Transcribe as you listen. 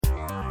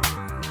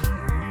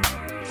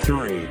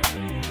3,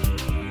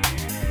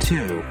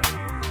 2,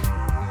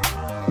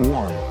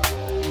 1,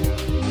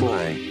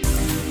 play.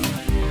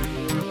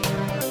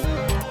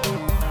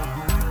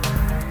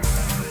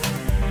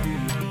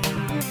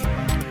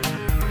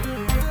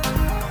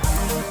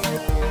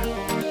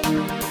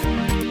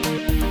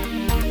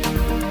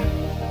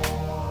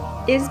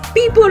 As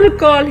people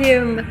call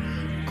him,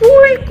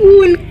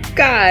 Cool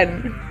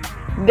Khan,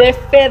 the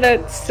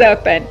feathered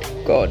serpent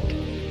god.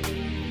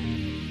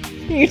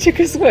 You took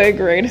a swag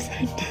right as I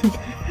did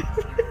that.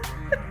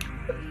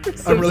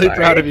 I'm really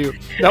proud of you.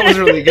 That was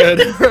really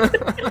good.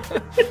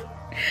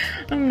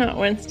 I'm not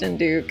Winston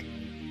Duke.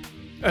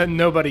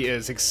 Nobody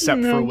is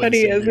except for Winston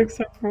Nobody is Duke.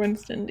 except for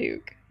Winston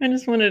Duke. I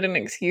just wanted an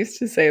excuse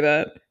to say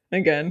that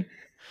again.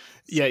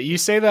 Yeah, you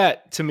say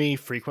that to me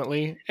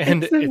frequently,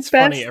 and it's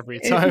best, funny every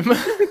time.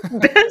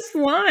 Best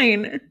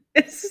line.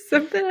 It's just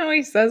something how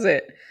he says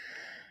it.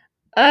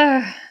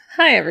 Hi,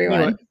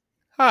 everyone. Anyway,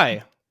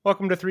 hi.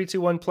 Welcome to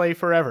 321 Play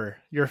Forever,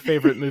 your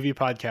favorite movie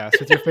podcast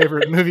with your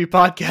favorite movie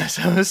podcast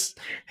hosts,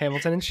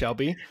 Hamilton and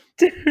Shelby.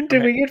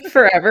 Did we get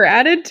forever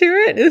added to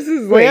it? This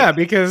is well, yeah,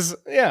 because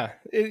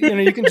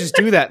you can just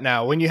do that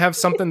now. When you have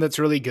something that's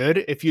really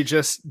good, if you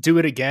just do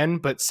it again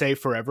but say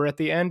forever at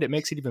the end, it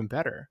makes it even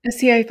better.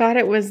 See, I thought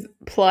it was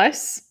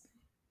plus.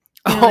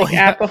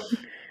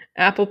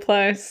 Apple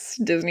Plus,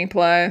 Disney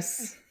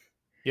Plus.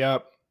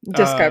 Yep.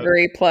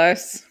 Discovery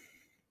Plus.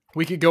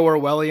 We could go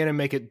Orwellian and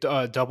make it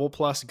double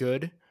plus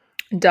good.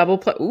 Double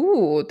plus.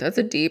 Ooh, that's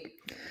a deep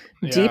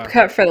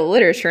cut for the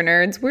literature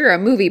nerds. We're a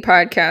movie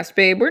podcast,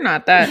 babe. We're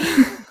not that.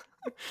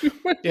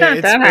 Not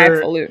that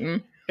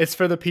highfalutin. It's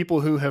for the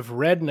people who have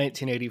read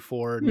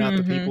 1984, not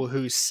the people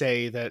who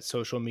say that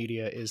social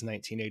media is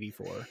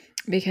 1984.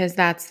 Because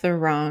that's the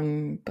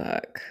wrong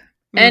book.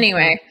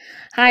 Anyway,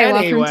 hi,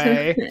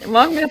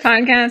 welcome to the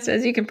podcast.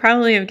 As you can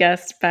probably have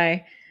guessed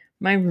by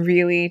my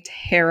really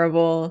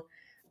terrible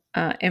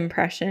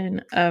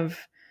impression of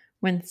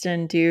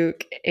Winston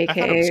Duke,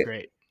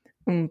 aka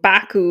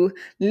M'Baku,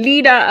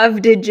 leader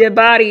of the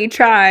Jabari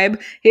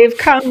tribe. He've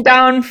come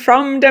down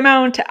from the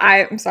mountain.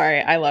 I'm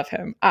sorry, I love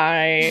him.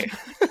 Have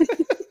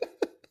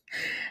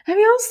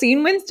you all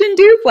seen Winston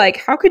Duke? Like,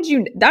 how could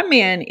you? That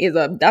man is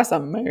that's a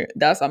man.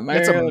 That's a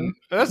man.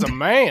 That's a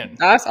man.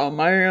 That's a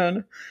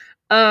man.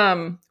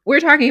 We're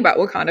talking about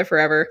Wakanda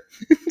Forever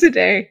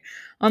today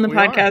on the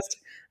podcast.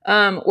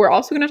 We're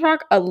also going to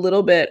talk a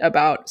little bit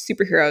about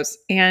superheroes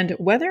and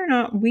whether or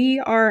not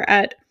we are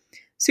at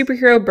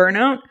superhero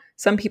burnout.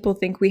 Some people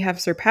think we have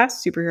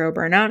surpassed superhero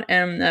burnout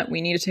and that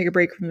we need to take a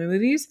break from the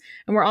movies.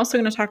 And we're also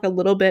going to talk a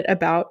little bit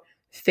about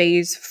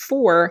Phase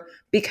 4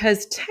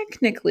 because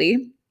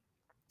technically,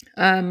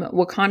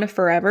 Wakanda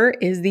Forever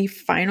is the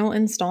final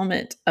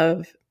installment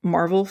of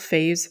Marvel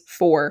Phase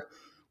 4,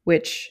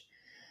 which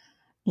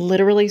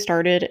literally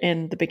started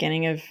in the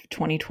beginning of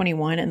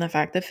 2021. And the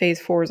fact that Phase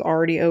 4 is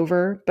already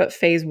over, but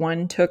Phase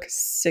 1 took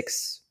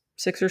six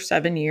or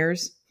 7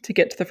 years to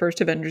get to the first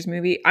Avengers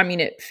movie. I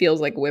mean, it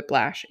feels like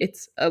whiplash.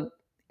 It's a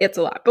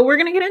lot, but we're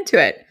going to get into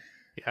it.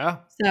 Yeah.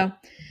 So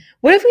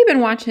what have we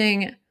been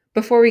watching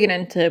before we get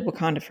into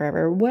Wakanda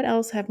Forever? What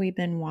else have we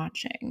been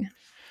watching?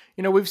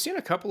 You know, we've seen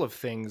a couple of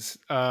things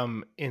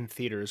in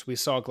theaters. We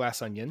saw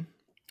Glass Onion.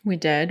 We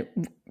did.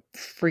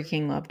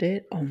 Freaking loved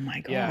it. Oh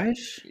my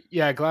gosh.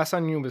 Yeah, Glass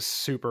Onion was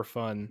super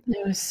fun.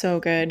 It was so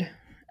good.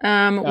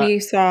 We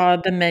saw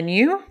The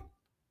Menu.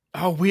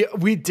 Oh,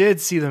 we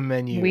did see The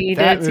Menu.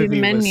 That did see The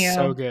Menu. Was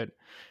so good.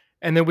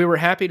 And then we were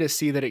happy to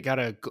see that it got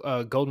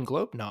a Golden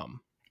Globe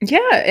nom. Yeah,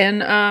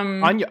 and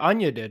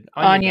Anya did.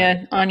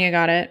 Anya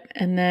got it.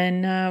 And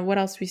then what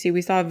else did we see?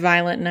 We saw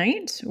Violent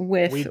Night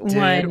with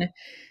one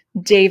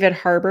David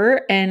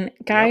Harbour. And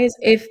guys,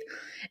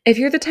 if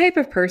you're the type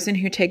of person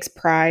who takes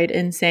pride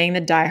in saying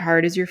that Die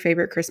Hard is your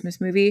favorite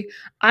Christmas movie,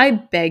 I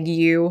beg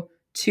you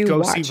to go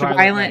watch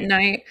Violent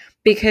Night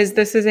because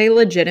this is a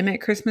legitimate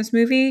Christmas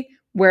movie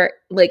where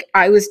like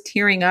I was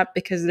tearing up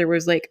because there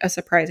was like a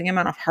surprising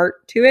amount of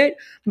heart to it,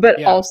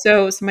 but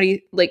also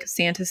somebody like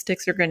Santa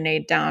sticks a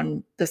grenade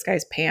down this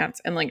guy's pants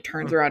and like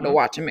turns around to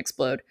watch him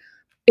explode.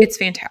 It's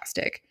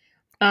fantastic.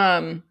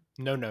 No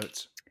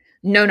notes.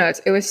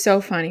 It was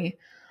so funny.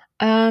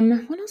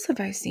 What else have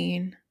I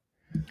seen?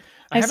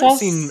 I haven't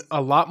seen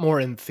a lot more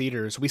in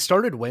theaters. We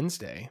started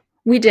Wednesday.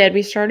 We did.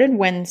 We started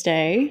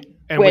Wednesday.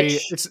 And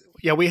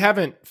we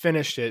haven't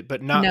finished it,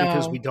 but not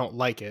because we don't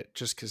like it,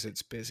 just because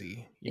it's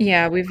busy.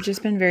 Yeah, we've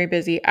just been very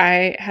busy.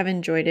 I have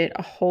enjoyed it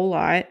a whole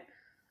lot.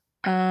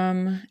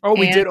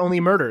 We did Only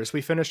Murders. We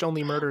finished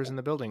Only Murders in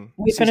the Building.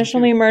 We finished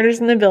Only Murders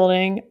in the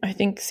Building. I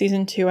think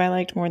season 2 I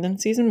liked more than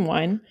season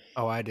 1.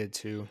 Oh, I did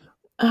too.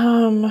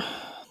 Let's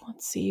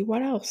see.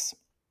 What else?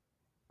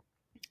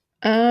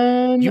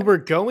 You were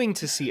going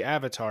to see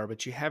Avatar,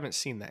 but you haven't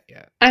seen that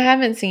yet. I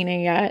haven't seen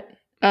it yet.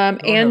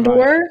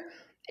 Andor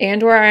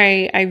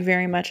I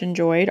very much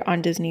enjoyed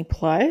on Disney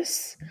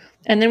Plus.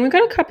 And then we've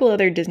got a couple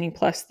other Disney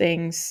Plus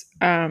things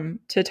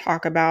to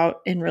talk about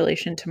in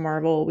relation to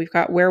Marvel. We've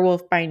got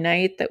Werewolf by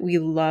Night that we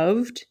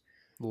loved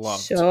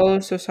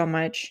so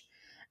much.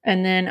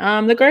 And then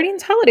the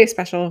Guardians Holiday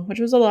Special, which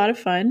was a lot of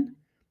fun.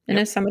 And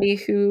Yep. as somebody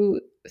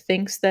who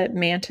thinks that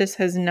Mantis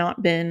has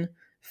not been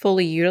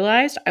fully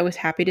utilized, I was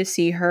happy to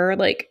see her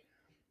like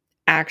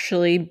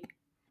actually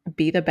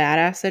be the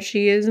badass that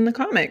she is in the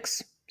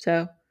comics.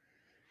 So,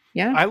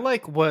 yeah. I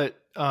like what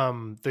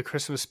the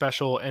Christmas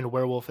special and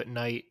Werewolf at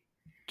Night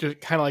just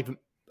kind of like.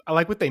 I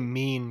like what they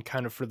mean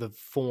kind of for the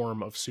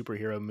form of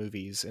superhero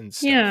movies and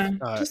Yeah.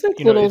 stuff. Just like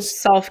You know, little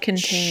it's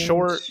self-contained.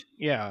 short,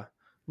 yeah,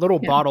 little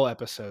Yeah. bottle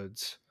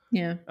episodes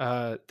Yeah.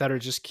 that are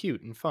just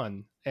cute and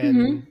fun.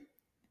 Mhm.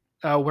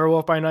 And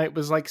Werewolf by Night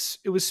was like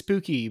it was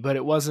spooky, but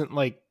it wasn't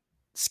like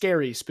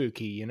scary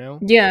spooky. You know,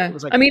 it Yeah.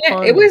 was like I mean, it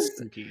fun and was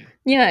spooky.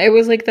 yeah, it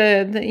was like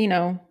the, you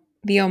know,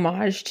 the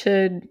homage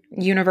to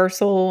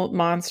Universal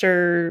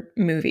monster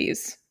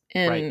movies,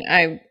 Right, and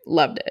I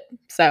loved it.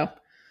 So,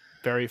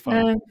 very fun.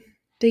 um,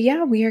 but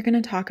yeah, we are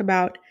gonna talk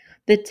about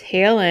the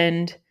tail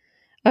end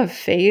of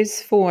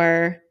Phase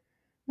 4,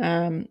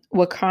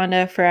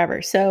 Wakanda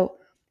Forever. So,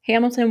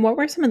 Hamilton, what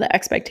were some of the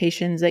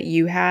expectations that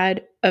you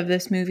had of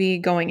this movie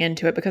going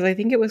into it? Because I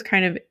think it was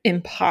kind of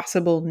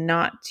impossible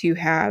not to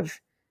have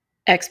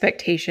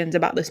expectations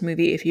about this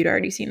movie if you'd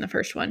already seen the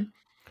first one.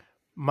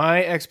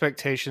 My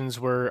expectations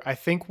were, I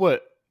think,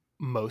 what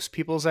most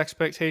people's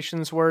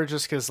expectations were,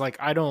 just because like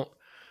I don't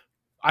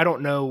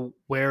know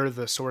where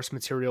the source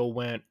material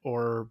went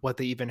or what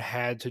they even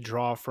had to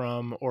draw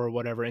from or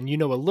whatever. And you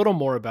know a little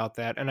more about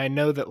that. And I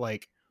know that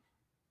like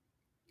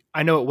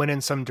I know it went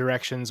in some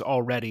directions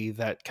already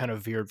that kind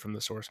of veered from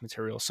the source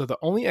material. So the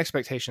only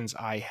expectations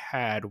I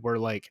had were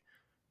like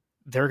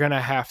they're going to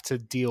have to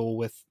deal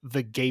with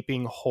the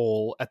gaping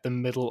hole at the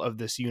middle of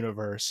this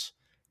universe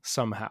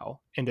somehow,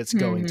 and it's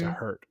going to Mhm.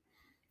 hurt.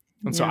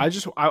 And so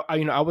Yeah.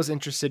 I was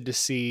interested to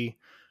see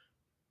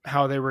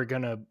how they were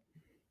going to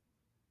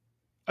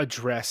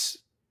address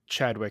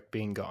Chadwick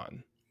being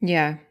gone,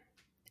 Yeah.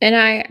 And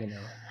I you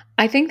know.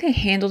 I think they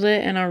handled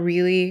it in a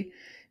really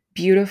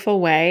beautiful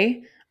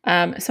way.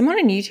 Someone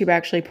on YouTube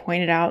actually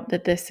pointed out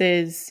that this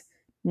is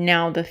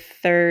now the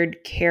third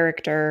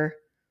character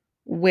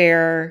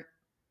where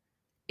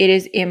it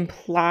is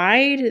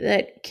implied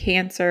that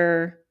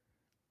cancer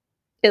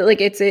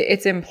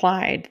it's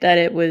implied that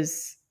it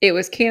was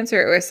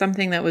cancer. It was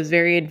something that was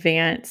very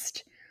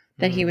advanced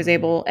that he was Mm,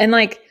 able, and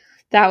like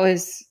that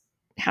was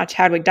how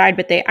Chadwick died.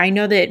 But I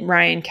know that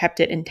Ryan kept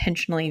it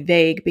intentionally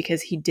vague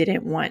because he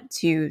didn't want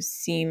to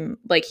seem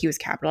like he was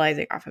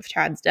capitalizing off of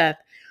Chad's death.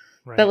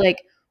 But right.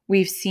 like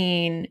we've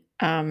seen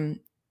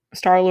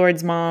Star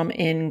Lord's mom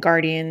in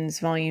Guardians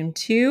Volume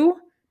 2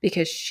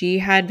 because she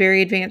had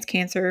very advanced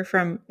cancer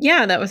from,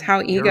 yeah, that was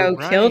how You're Ego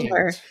killed right.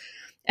 her.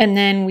 And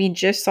then we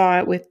just saw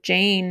it with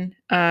Jane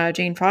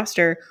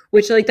Foster,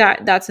 which like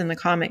that's in the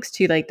comics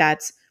too. Like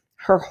that's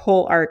her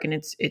whole arc, and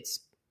it's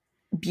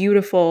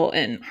beautiful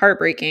and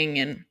heartbreaking.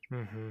 And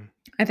Hmm.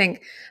 I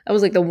think that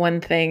was like the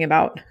one thing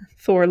about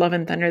Thor: Love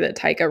and Thunder that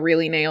Taika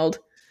really nailed,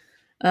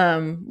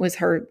 was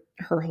her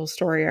whole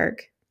story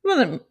arc.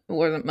 Wasn't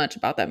much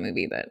about that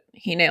movie that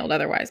he nailed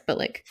otherwise, but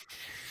like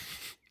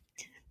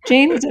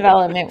Jane's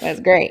development was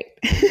great.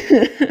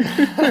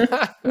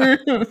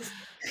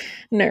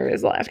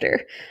 Nervous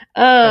laughter.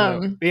 I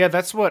know. But yeah,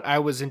 that's what I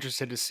was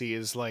interested to see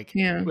is like,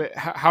 Yeah.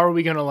 how are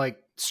we going to like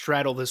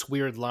straddle this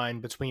weird line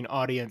between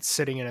audience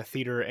sitting in a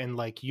theater and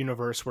like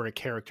universe where a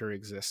character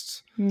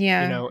exists, you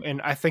Yeah. know?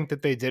 And I think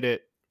that they did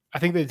it. I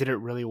think they did it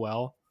really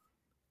well.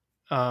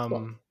 Cool.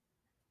 Um,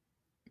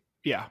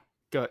 yeah,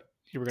 go.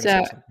 You were going to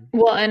So, say something.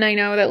 well, and I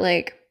know that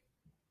like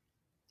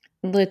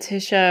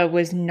Letitia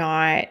was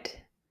not,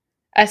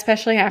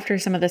 especially after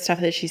some of the stuff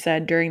that she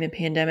said during the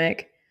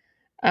pandemic,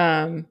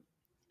 um,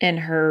 and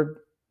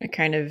her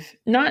kind of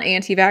not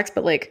anti-vax,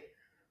 but like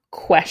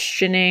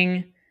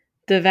questioning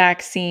the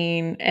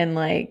vaccine, and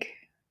like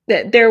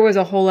that there was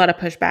a whole lot of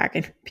pushback,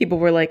 and people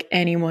were like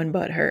anyone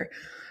but her.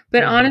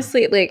 But Hmm.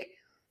 honestly, like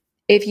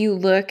if you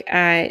look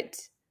at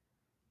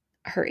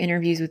her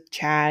interviews with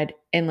Chad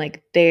and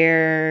like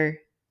their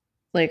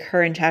like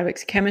her and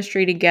Chadwick's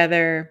chemistry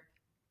together,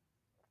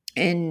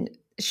 and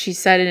she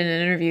said in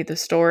an interview the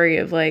story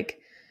of like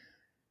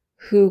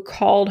who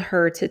called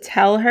her to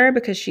tell her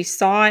because she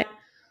saw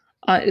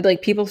it,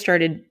 like people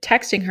started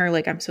texting her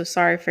like I'm so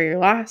sorry for your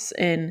loss,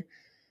 and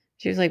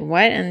she was like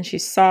what, and she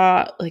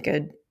saw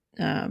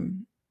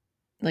um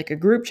like a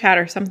group chat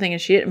or something,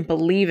 and she didn't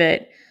believe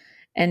it,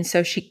 and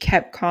so she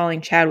kept calling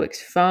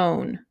Chadwick's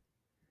phone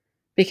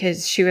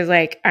because she was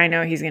like I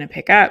know he's going to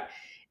pick up,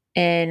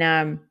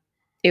 and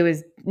it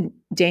was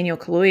Daniel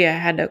Kaluuya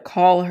had to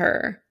call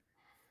her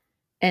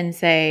and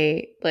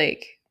say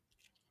like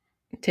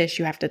Tish,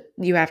 you have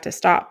to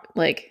stop.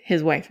 Like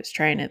his wife is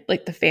trying to,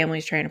 like the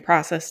family's trying to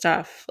process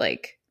stuff,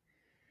 like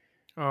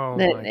Oh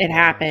that my it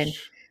happened.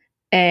 gosh.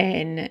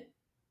 And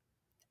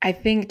I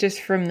think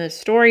just from the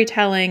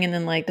storytelling and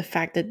then like the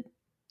fact that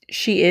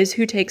she is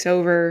who takes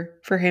over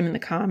for him in the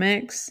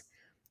comics,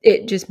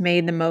 it just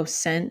made the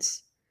most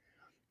sense.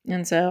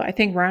 And so I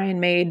think Ryan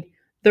made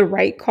the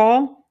right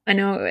call. I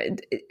know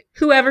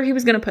whoever he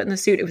was going to put in the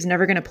suit, it was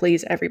never going to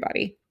please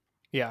everybody.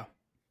 Yeah.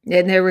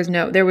 And there was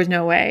no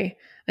way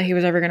that he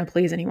was ever going to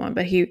please anyone,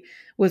 but he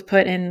was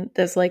put in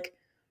this like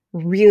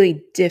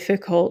really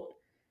difficult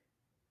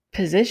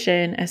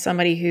position as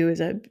somebody who is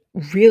a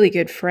really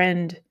good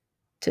friend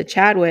to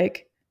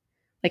Chadwick.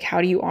 Like,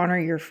 how do you honor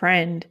your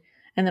friend?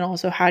 And then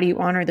also, how do you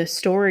honor the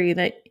story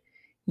that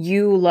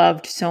you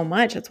loved so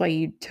much? That's why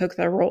you took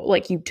the role,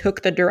 like you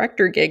took the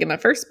director gig in the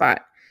first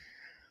spot.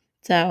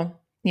 So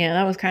yeah,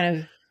 that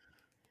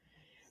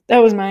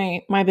was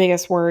my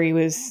biggest worry.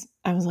 Was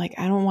I was like,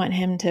 I don't want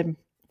him to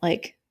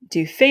like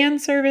do fan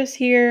service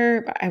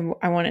here, but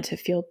I want it to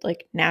feel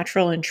like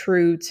natural and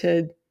true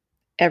to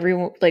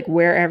everyone, like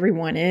where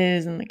everyone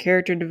is and the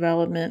character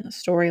development, the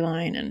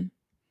storyline. And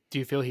Do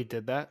you feel he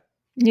did that?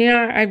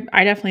 yeah,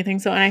 I definitely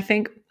think so. And I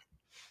think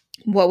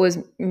what was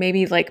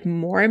maybe like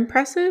more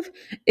impressive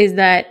is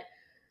that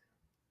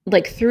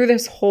like through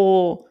this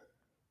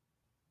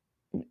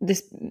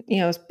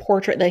this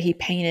portrait that he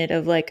painted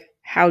of like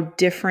how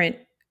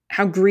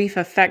grief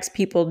affects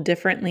people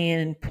differently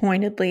and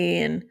pointedly.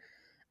 And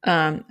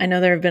I know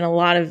there have been a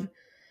lot of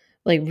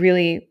like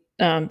really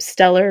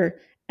stellar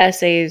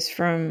essays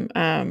from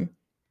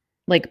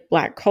like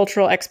Black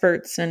cultural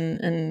experts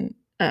and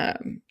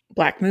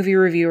Black movie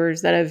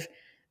reviewers that have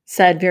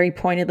said very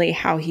pointedly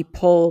how he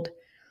pulled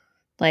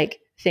like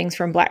things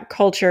from Black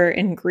culture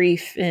and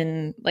grief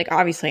and like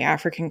obviously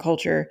African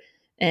culture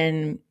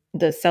and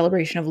the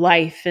celebration of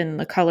life and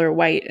the color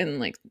white and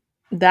like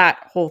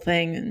that whole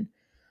thing.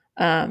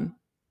 And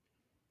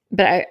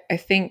but I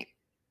think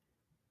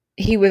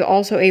he was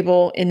also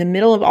able in the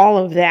middle of all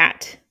of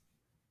that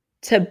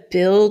to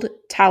build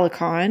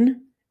Talokan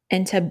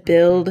and to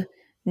build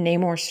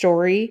Namor's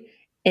story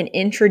and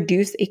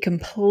introduce a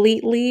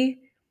completely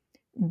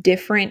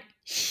different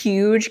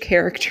huge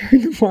character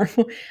in the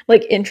Marvel,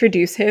 like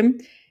introduce him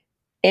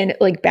and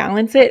like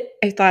balance it.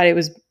 I thought it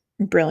was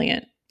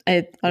brilliant.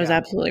 I thought it was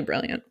absolutely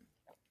brilliant.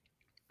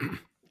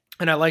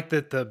 And I like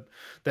that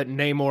that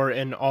Namor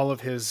and all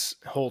of his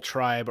whole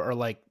tribe are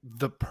like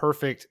the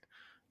perfect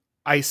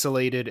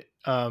isolated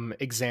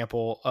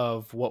example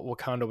of what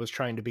Wakanda was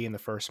trying to be in the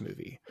first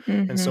movie.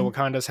 And so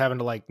Wakanda's having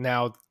to like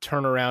now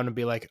turn around and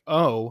be like,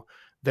 oh,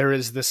 there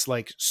is this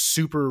like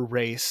super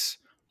race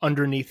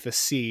underneath the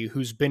sea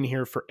who's been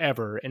here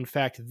forever. In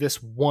fact,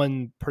 this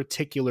one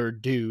particular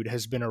dude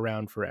has been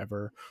around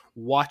forever,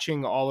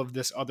 watching all of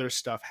this other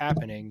stuff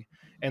happening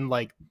and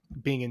like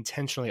being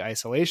intentionally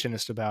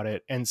isolationist about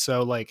it. And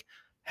so like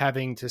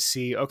having to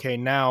see, okay,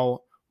 now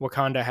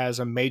Wakanda has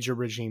a major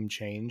regime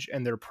change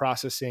and they're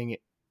processing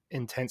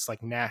intense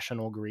like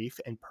national grief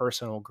and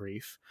personal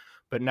grief.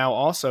 But now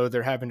also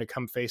they're having to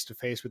come face to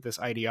face with this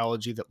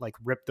ideology that like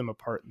ripped them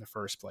apart in the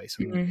first place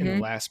in the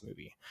last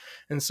movie.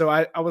 And so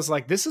I was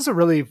like, this is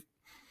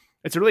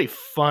it's a really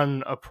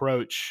fun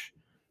approach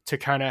to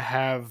kind of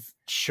have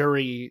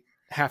Shuri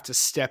have to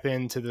step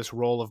into this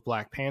role of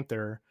Black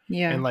Panther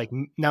and like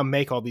now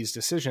make all these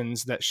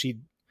decisions that she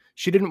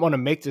didn't want to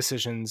make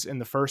decisions in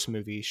the first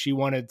movie. She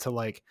wanted to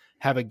like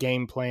have a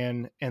game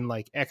plan and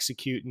like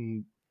execute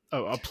and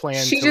a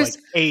plan she to just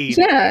like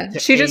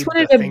aid. she just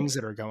wanted the things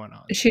that are going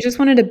on. She just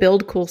wanted to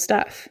build cool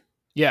stuff.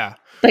 Yeah.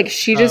 Like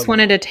she just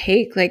wanted to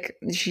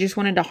she just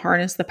wanted to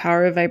harness the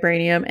power of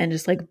vibranium and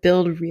just like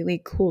build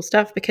really cool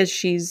stuff because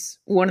she's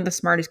one of the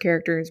smartest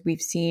characters we've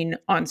seen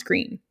on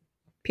screen.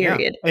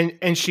 Period. Yeah.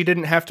 And she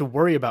didn't have to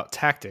worry about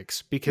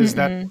tactics because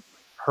that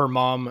her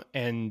mom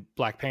and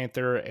Black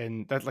Panther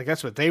and that like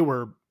that's what they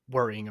were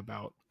worrying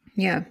about.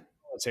 Yeah.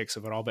 Politics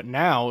of it all. But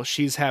now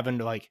she's having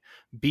to like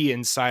be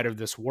inside of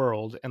this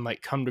world and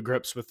like come to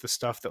grips with the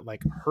stuff that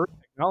like her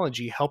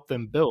technology helped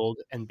them build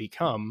and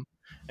become.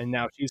 And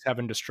now she's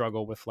having to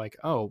struggle with like,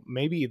 oh,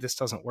 maybe this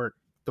doesn't work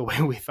the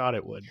way we thought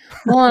it would.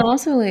 Well, and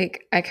also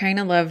like I kind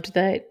of loved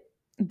that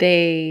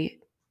they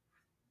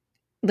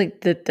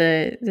like that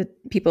the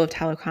people of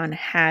Talokan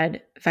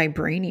had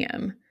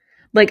vibranium.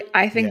 Like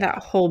I think that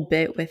whole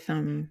bit with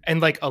and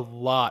like a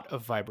lot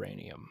of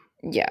vibranium.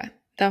 Yeah.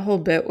 That whole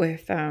bit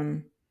with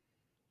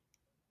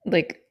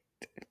like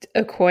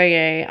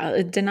Okoye,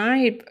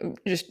 Denai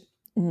just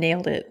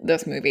nailed it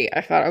this movie.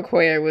 I thought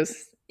Okoye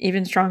was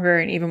even stronger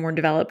and even more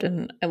developed,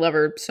 and I love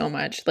her so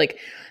much. Like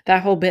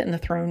that whole bit in the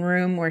throne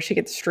room where she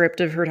gets stripped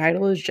of her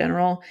title as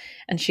general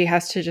and she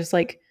has to just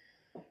like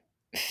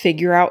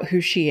figure out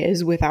who she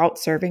is without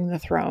serving the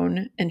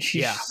throne. And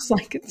she's just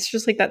like, it's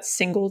just like that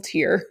single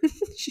tear.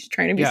 She's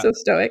trying to be so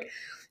stoic.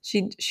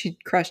 She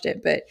crushed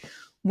it. But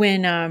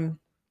when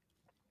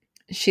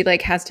she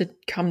like has to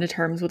come to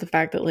terms with the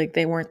fact that like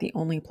they weren't the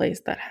only place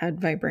that had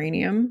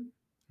vibranium.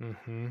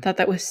 Thought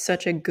that was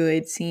such a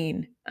good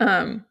scene.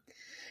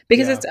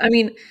 Because it's, I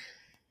mean,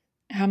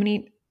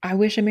 I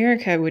wish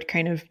America would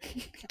kind of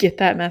get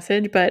that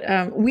message, but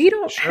we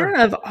don't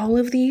have all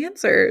of the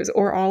answers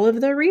or all of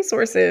the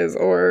resources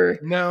or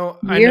no,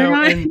 I know.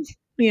 And,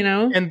 you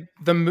know, and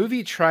the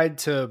movie tried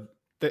to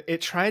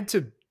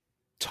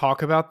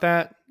talk about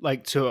that,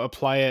 like to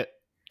apply it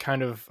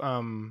kind of,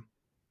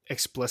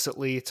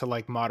 explicitly to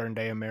like modern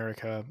day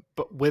America,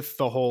 but with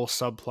the whole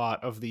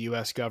subplot of the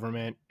US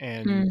government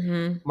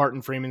and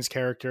Martin Freeman's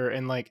character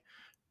and like,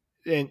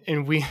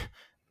 and we,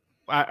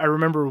 I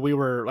remember we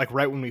were like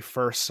right when we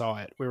first saw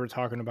it, we were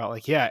talking about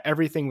like, yeah,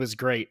 everything was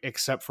great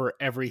except for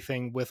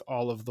everything with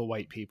all of the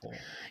white people.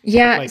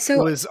 Yeah, Like it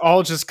so was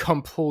all just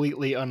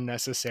completely but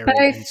unnecessary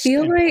I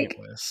feel and like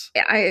pointless.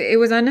 it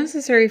was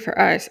unnecessary for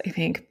us, I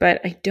think,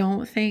 but I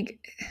don't think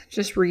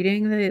just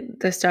reading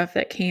the stuff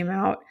that came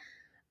out,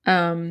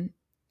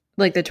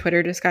 like the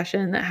Twitter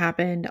discussion that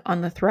happened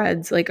on the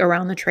threads, like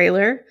around the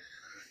trailer,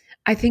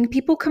 I think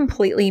people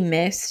completely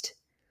missed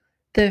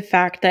the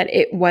fact that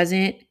it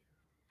wasn't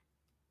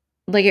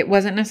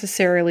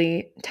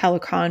necessarily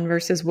Telecon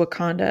versus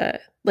Wakanda.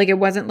 Like it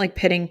wasn't like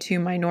pitting two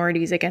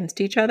minorities against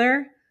each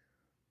other.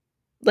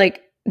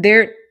 Like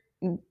they're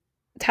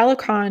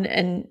Telecon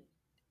and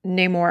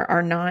Namor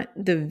are not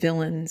the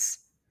villains.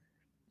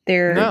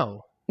 They're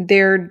No.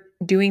 they're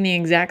doing the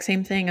exact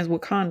same thing as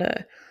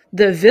Wakanda.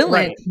 The Right.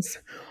 villains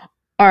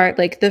are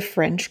like the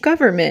French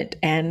government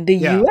and the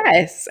Yeah.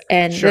 US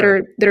and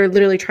Sure. that are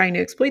literally trying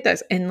to exploit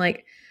this. And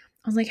like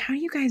I was like, how do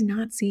you guys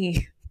not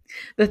see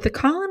that the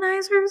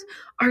colonizers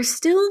are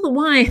still the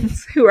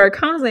ones who are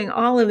causing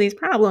all of these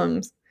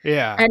problems?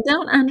 Yeah. I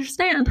don't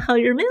understand how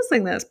you're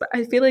missing this, but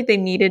I feel like they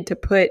needed to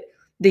put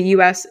the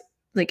US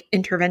like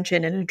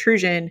intervention and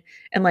intrusion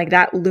and like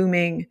that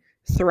looming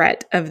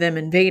threat of them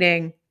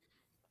invading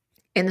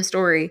in the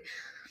story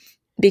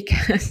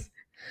because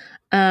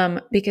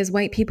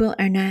white people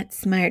are not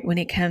smart when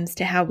it comes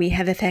to how we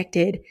have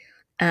affected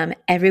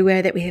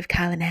everywhere that we have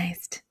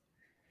colonized.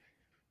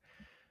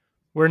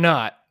 We're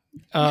not.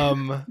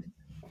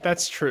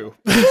 That's true.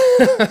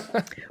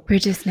 We're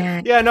just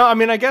not. Yeah, no, I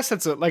mean, I guess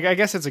it's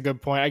a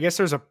good point. I guess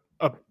there's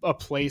a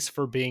place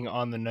for being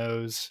on the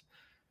nose.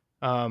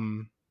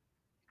 I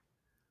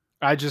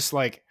just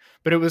like,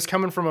 but it was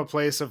coming from a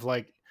place of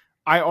like,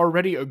 I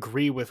already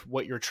agree with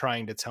what you're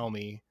trying to tell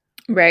me.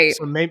 Right.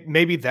 So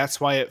maybe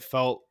that's why it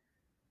felt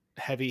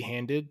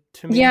heavy-handed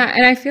to me. Yeah,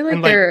 and I feel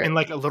like and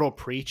like a little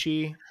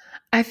preachy.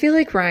 I feel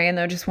like Ryan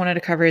though just wanted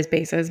to cover his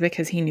bases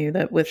because he knew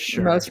that with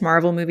Sure. most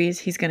Marvel movies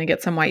he's going to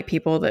get some white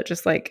people that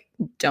just like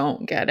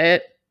don't get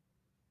it.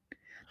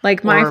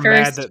 Like my or first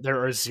mad that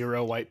there are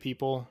 0 white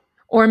people.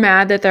 or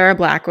mad that there are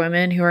black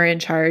women who are in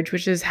charge,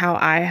 which is how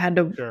I had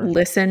to Sure.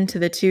 listen to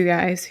the two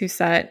guys who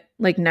sat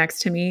like next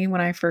to me when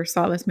I first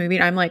saw this movie.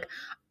 I'm like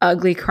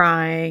ugly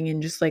crying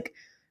and just like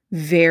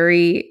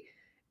very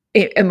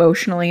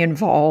emotionally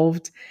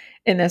involved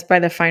in this by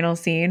the final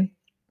scene.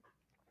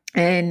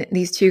 And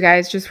these two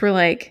guys just were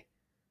like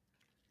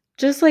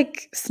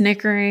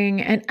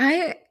snickering, and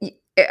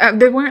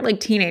they weren't like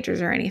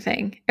teenagers or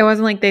anything. It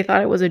wasn't like they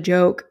thought it was a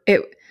joke.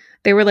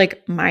 They were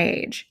like my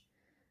age.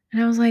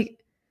 And I was like,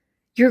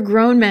 you're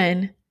grown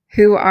men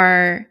who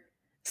are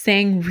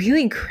saying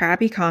really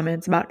crappy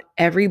comments about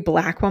every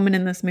black woman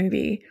in this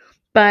movie.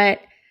 But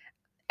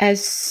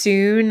as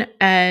soon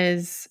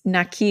as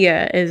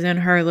Nakia is in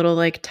her little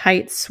like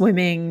tight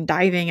swimming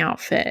diving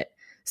outfit,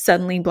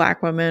 suddenly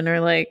black women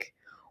are like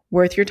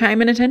worth your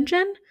time and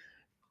attention.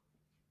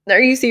 Are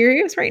you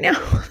serious right now?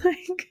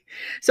 Like,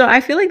 so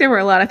I feel like there were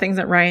a lot of things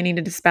that Ryan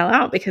needed to spell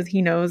out because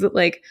he knows that,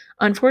 like,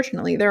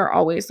 unfortunately, there are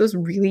always those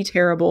really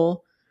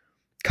terrible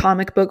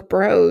comic book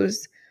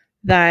bros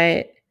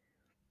that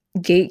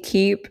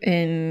gatekeep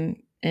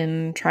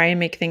and try and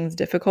make things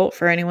difficult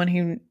for anyone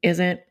who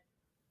isn't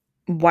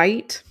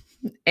white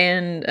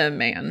and a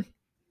man.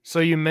 So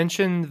you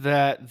mentioned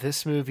that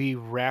this movie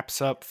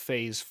wraps up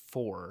phase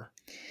 4.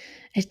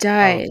 It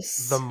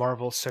does. Of the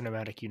Marvel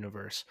Cinematic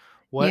Universe.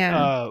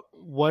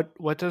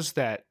 What does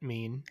that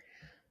mean?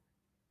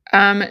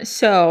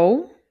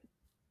 So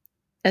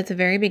at the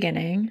very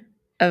beginning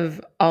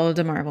of all of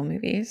the Marvel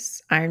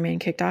movies, Iron Man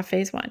kicked off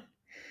phase 1.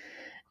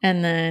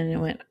 And then it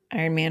went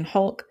Iron Man,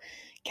 Hulk,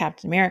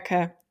 Captain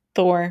America,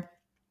 Thor.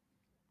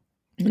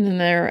 And then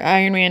there were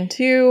Iron Man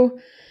 2.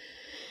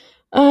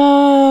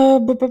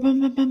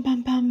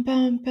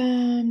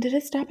 Did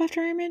it stop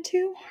after Iron Man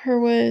 2? Or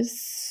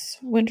was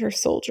Winter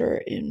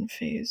Soldier in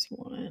phase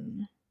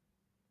 1?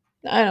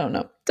 I don't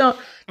know.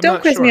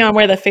 Don't quiz me on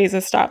where the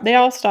phases stop. They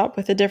all stop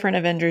with a different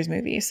Avengers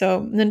movie.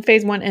 So then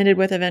phase 1 ended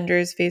with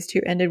Avengers, phase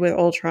 2 ended with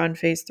Ultron,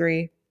 phase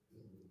 3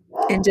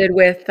 ended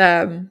with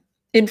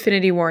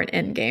Infinity War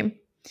and Endgame.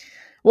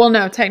 Well,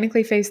 no,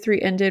 technically phase 3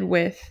 ended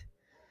with,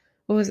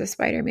 what was the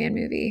Spider-Man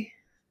movie?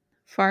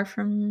 Far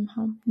From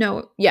Home?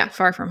 No, yeah,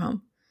 Far From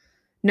Home.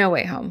 No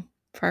Way Home.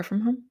 Far From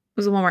Home?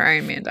 Was the one where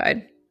Iron Man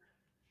died.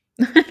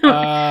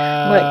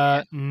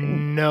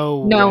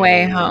 No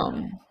Way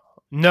Home.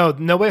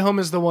 No Way Home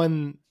is the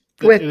one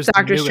with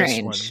Doctor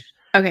Strange.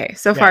 Okay,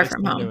 so Far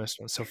From Home. Newest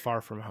one. So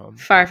Far From Home.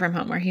 Far From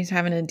Home, where he's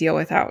having to deal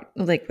without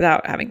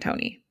having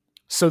Tony.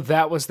 So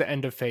that was the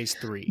end of phase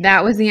 3.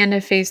 That was the end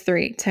of phase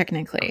 3,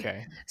 technically.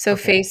 Okay. So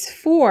phase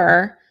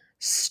 4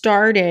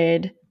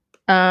 started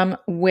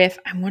with,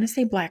 I want to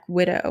say Black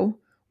Widow,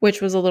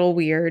 which was a little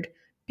weird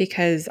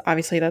because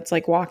obviously that's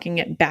like walking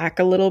it back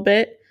a little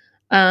bit.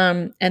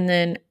 And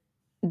then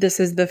this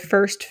is the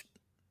first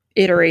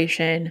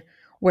iteration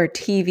where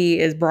TV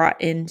is brought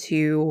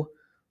into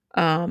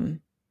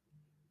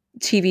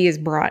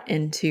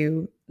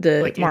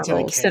the Like into the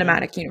Marvel canon.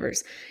 Cinematic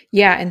Universe.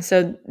 Yeah, and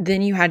so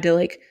then you had to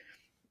like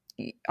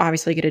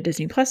obviously get a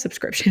Disney Plus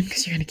subscription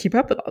because you're going to keep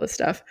up with all this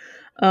stuff.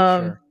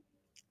 Sure.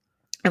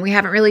 And we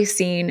haven't really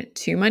seen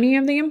too many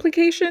of the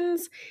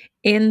implications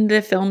in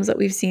the films that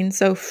we've seen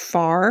so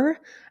far.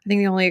 I think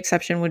the only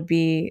exception would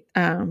be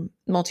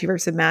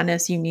Multiverse of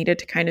Madness. You needed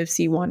to kind of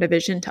see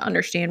WandaVision to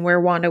understand where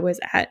Wanda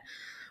was at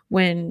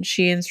when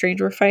she and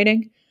Strange were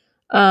fighting.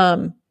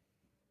 But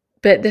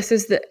this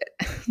is the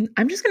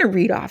I'm just going to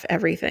read off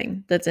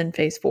everything that's in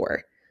phase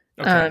 4.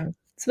 Okay.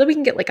 So that we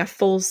can get like a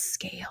full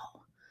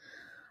scale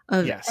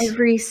of Yes.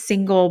 every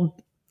single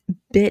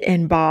bit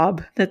and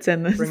bob that's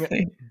in this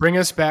thing. Bring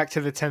us back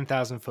to the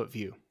 10,000 foot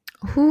view.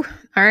 Whew.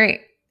 All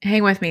right.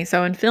 Hang with me.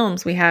 So in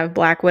films, we have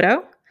Black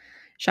Widow,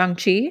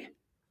 Shang-Chi,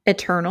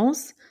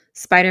 Eternals,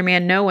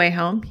 Spider-Man No Way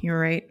Home. You're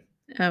right.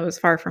 It was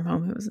Far From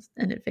Home. It was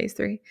ended phase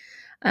 3.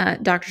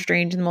 Doctor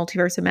Strange and the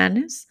Multiverse of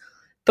Madness,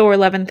 Thor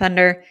Love and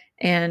Thunder,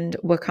 and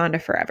Wakanda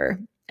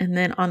Forever. And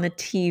then on the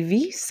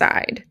TV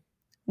side,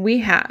 we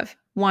have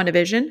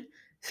WandaVision,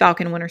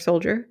 Falcon Winter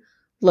Soldier,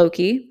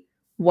 Loki,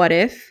 What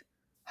If,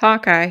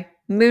 Hawkeye,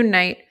 Moon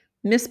Knight,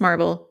 Miss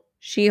Marvel,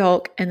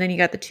 She-Hulk, and then you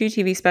got the 2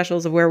 TV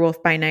specials of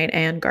Werewolf by Night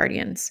and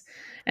Guardians.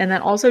 And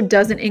that also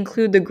doesn't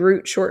include the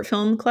Groot short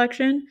film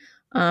collection,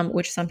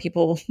 which some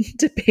people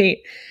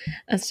debate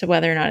as to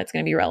whether or not it's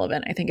going to be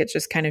relevant. I think it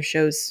just kind of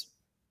shows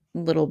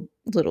little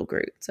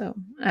Groot, so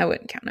I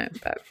wouldn't count it.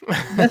 But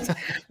that's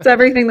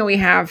everything that we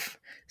have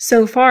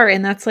so far,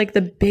 and that's like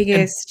the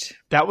biggest. And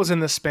that was in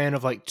the span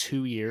of like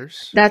 2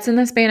 years. That's in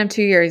the span of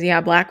 2 years.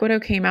 Yeah, Black Widow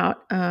came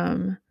out.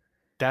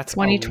 That's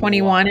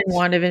 2021, and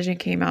WandaVision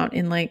came out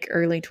in like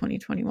early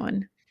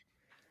 2021.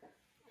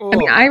 Oh, I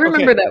mean, I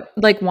remember that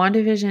like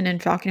WandaVision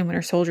and Falcon and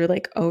Winter Soldier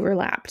like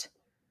overlapped.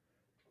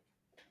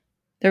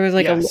 There was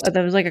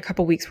like a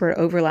couple weeks where it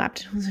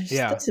overlapped. I was like,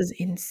 this is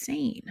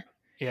insane.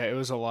 Yeah, it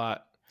was a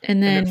lot.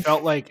 And then it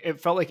felt like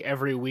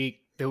every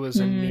week there was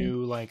a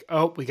new like,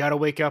 oh, we got to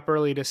wake up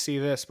early to see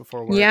this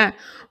before work. Yeah.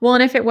 Well,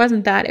 and if it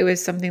wasn't that, it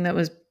was something that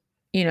was,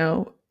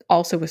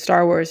 also with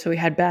Star Wars. So we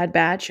had Bad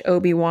Batch,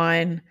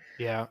 Obi-Wan.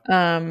 Yeah.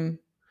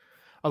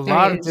 A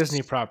lot of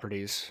Disney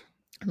properties.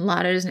 A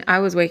lot of Disney. I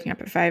was waking up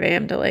at 5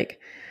 a.m. to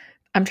like,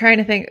 I'm trying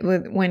to think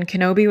when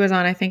Kenobi was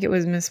on, I think it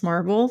was Miss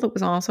Marvel that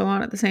was also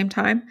on at the same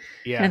time.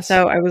 Yeah. And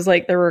so I was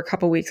like, there were a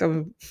couple weeks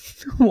of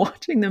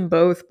watching them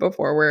both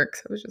before work.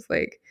 So it was just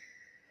like,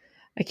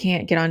 I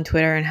can't get on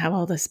Twitter and have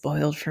all this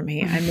spoiled for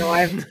me. I know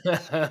I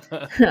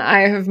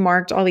have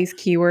marked all these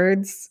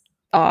keywords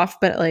off,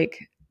 but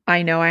like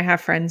I know I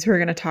have friends who are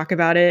going to talk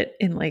about it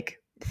in like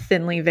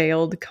thinly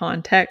veiled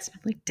context.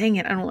 I'm like, dang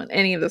it, I don't want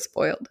any of this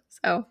spoiled.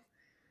 So,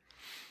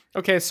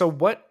 okay, so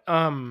what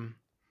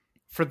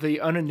for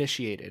the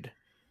uninitiated,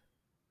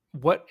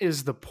 what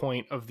is the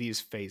point of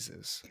these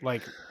phases?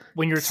 Like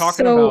when you're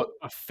talking about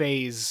a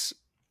phase,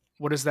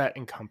 what does that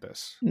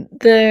encompass?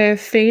 The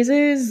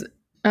phases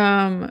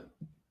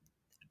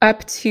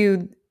up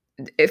to,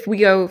 if we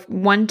go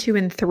 1, 2,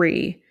 and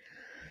 3,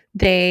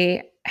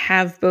 they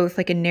have both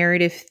like a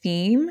narrative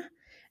theme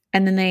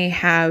and then they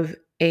have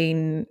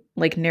a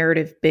like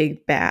narrative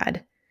big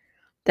bad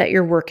that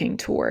you're working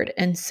toward.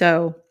 And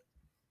so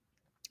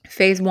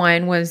phase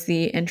 1 was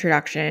the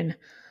introduction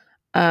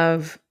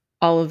of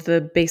all of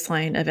the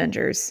baseline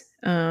Avengers.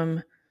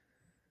 You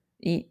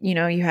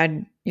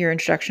had your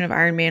introduction of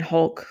Iron Man,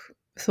 Hulk,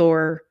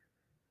 Thor,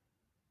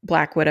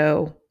 Black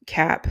Widow,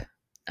 Cap,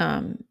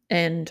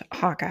 and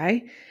Hawkeye,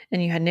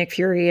 and you had Nick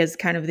Fury as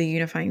kind of the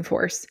unifying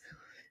force.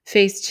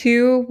 Phase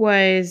 2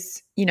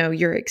 was,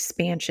 your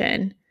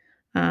expansion,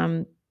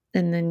 and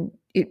then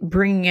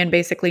bringing in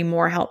basically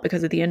more help,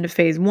 because at the end of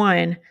phase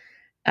 1,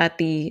 at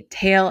the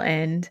tail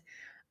end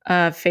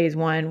of phase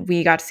 1,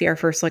 we got to see our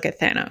first look at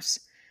Thanos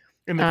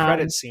in the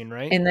credit scene,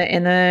 right? In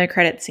the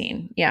credit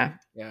scene, yeah.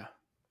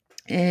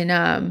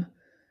 And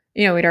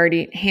we'd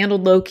already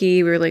handled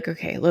Loki. We were like,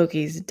 okay,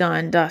 Loki's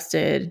done,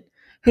 dusted.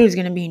 Who's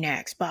going to be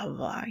next? Blah,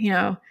 blah,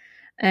 blah,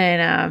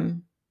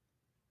 And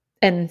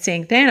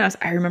seeing Thanos,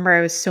 I remember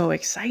I was so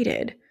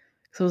excited.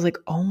 So I was like,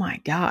 oh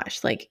my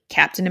gosh, like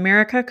Captain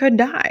America could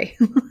die.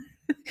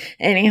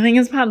 Anything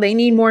is possible. They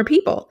need more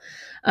people.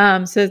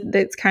 So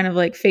it's kind of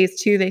like phase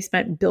 2, they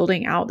spent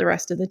building out the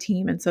rest of the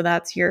team. And so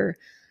that's your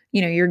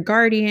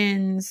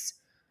Guardians,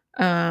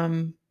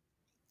 oh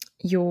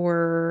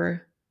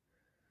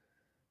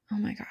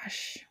my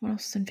gosh, what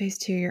else is in phase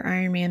 2? Your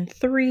Iron Man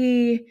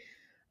 3.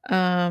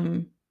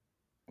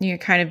 You're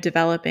kind of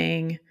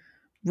developing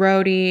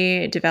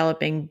Rhodey,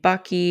 developing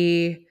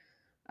Bucky.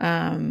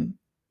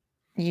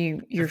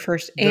 Your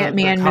first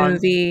Ant-Man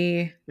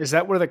movie. Is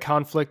that where the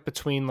conflict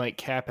between like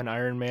Cap and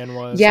Iron Man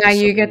was? Yeah,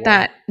 you get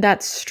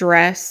that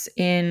stress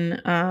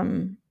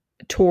in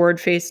toward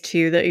phase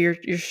 2 that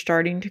you're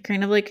starting to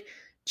kind of like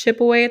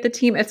chip away at the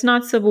team. It's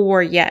not Civil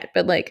War yet,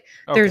 but like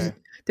there's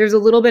a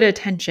little bit of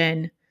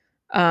tension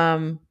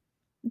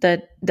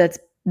that's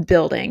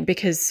building,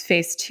 because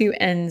phase 2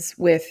 ends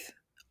with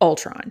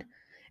Ultron,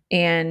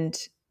 and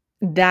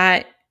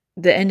that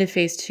the end of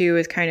phase 2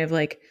 is kind of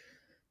like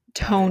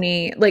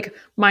Tony, like,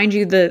 mind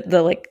you, the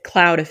like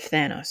cloud of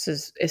Thanos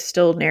is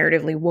still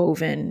narratively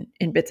woven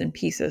in bits and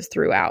pieces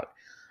throughout.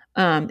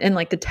 And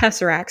like the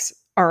Tesseracts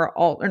are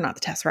all, or not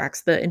the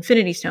Tesseracts, the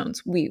Infinity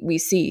Stones we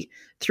see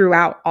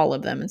throughout all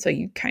of them. And so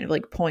you kind of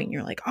like point, and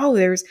you're like, oh,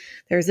 there's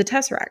the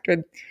Tesseract,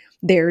 or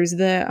there's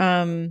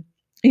the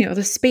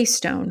the Space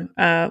Stone,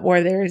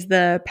 or there's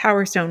the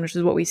Power Stone, which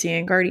is what we see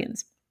in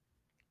Guardians.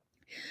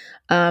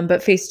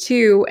 But Phase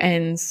 2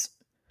 ends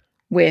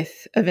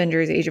with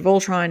Avengers Age of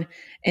Ultron,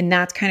 and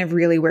that's kind of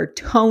really where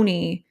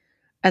Tony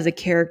as a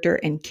character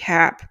and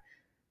Cap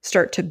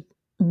start to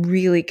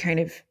really kind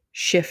of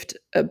shift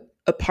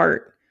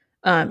apart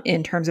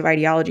in terms of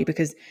ideology,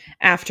 because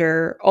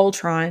after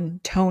Ultron,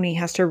 Tony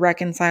has to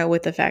reconcile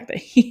with the fact that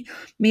he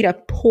made a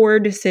poor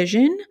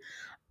decision,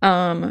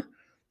 and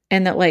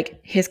that like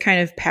his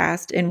kind of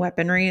past in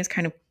weaponry is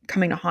kind of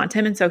coming to haunt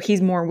him, and so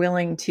he's more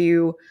willing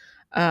to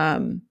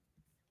kind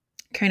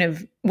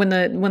of when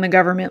the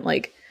government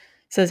like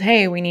says,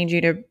 hey, we need you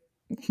to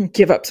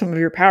give up some of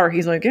your power,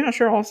 he's like, yeah,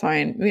 sure, I'll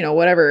sign,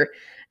 whatever.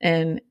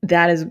 And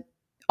that is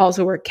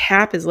also where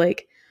Cap is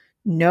like,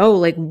 no,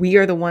 like we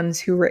are the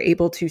ones who were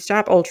able to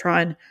stop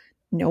Ultron.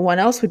 No one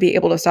else would be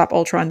able to stop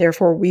Ultron.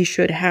 Therefore, we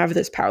should have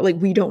this power. Like,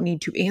 we don't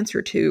need to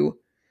answer to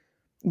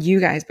you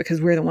guys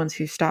because we're the ones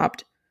who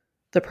stopped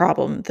the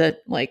problem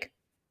that like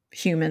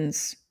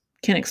humans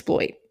can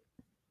exploit.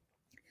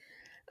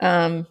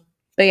 But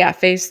yeah,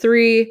 Phase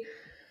 3,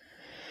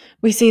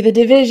 we see the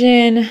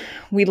Division.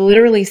 We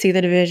literally see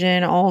the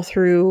Division all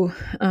through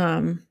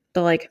the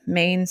like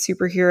main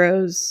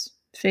superheroes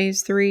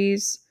Phase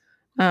 3s.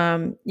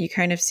 You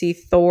kind of see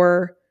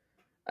Thor,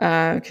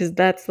 because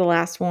that's the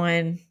last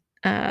one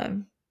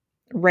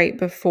right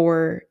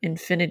before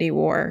Infinity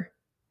War.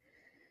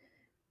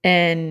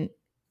 And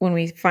when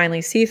we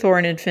finally see Thor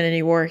in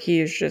Infinity War,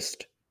 he is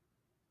just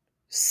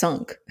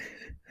sunk.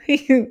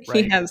 He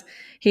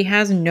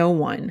has no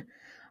one.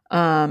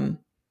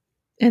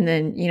 And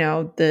then,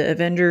 the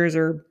Avengers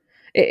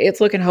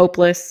it's looking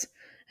hopeless.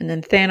 And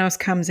then Thanos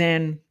comes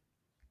in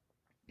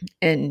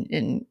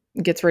and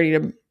gets ready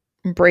to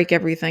break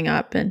everything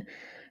up. And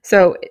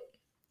so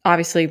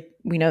obviously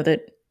we know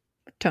that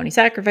Tony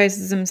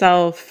sacrifices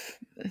himself.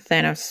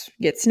 Thanos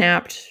gets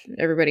snapped.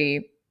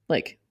 Everybody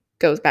like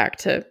goes back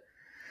to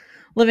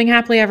living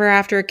happily ever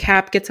after.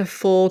 Cap gets a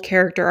full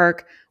character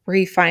arc where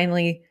he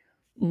finally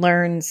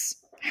learns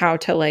how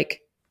to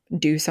like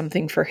do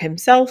something for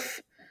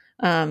himself.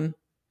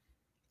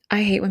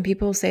 I hate when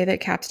people say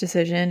that Cap's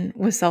decision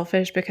was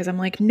selfish, because I'm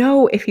like,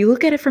 no, if you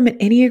look at it from an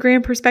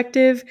Enneagram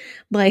perspective,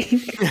 like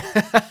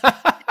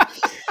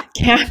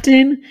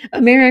Captain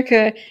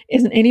America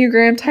is an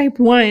Enneagram type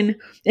 1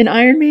 and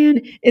Iron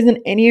Man is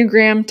an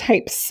Enneagram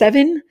type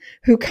 7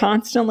 who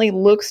constantly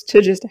looks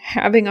to just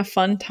having a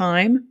fun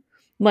time.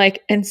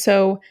 Like, and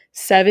so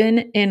 7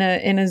 in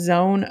a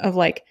zone of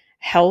like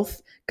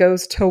health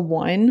goes to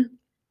 1.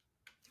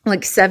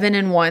 Like 7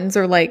 and 1s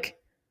are like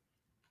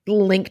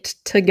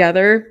linked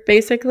together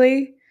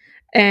basically.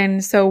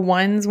 And so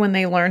 1s, when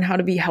they learn how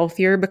to be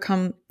healthier,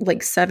 become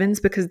like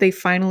 7s because they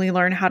finally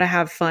learn how to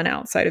have fun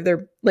outside of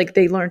their, like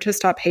they learn to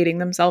stop hating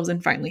themselves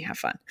and finally have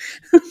fun.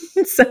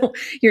 So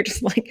you're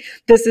just like,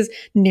 this is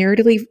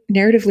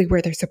narratively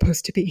where they're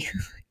supposed to be.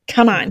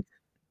 Come on.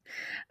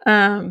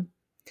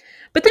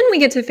 But then we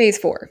get to Phase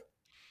 4.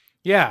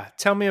 Yeah,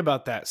 tell me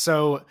about that.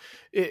 So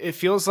it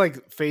feels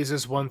like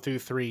phases 1 through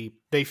 3,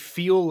 they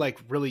feel like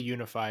really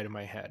unified in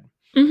my head.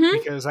 Mm-hmm.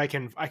 Because I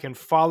can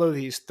follow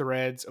these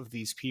threads of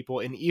these people,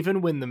 and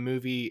even when the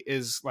movie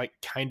is like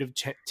kind of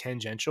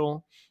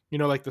tangential,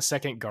 like the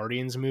second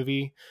Guardians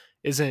movie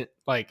isn't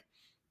like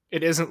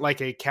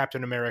a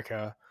Captain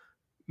America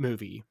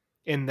movie,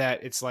 in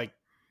that it's like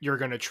you're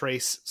going to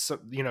trace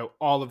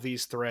all of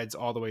these threads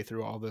all the way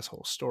through all this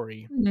whole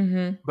story.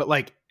 Mm-hmm. But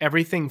like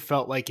everything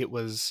felt like it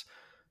was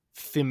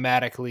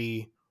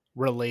thematically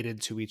related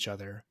to each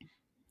other,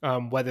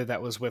 whether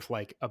that was with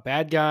like a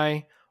bad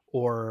guy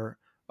or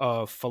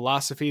a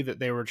philosophy that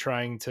they were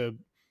trying to,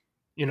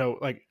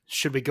 like,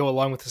 should we go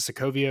along with the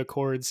Sokovia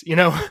Accords?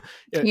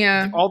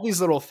 Yeah. All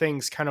these little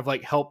things kind of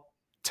like help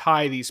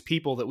tie these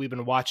people that we've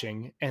been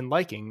watching and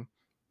liking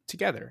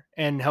together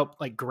and help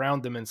like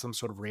ground them in some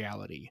sort of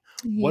reality.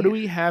 Yeah. What do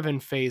we have in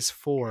Phase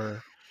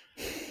 4?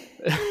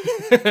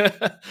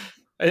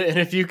 And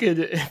if you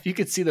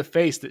could see the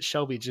face that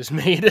Shelby just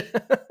made.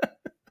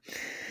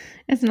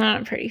 It's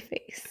not a pretty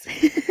face.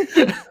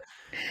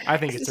 I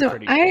think it's a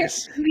pretty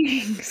face.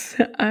 Thanks.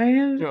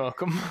 You're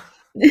welcome.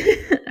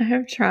 I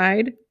have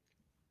tried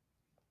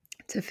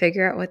to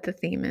figure out what the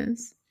theme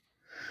is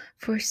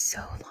for so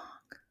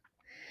long,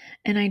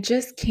 and I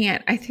just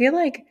can't. I feel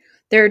like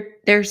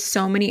there's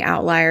so many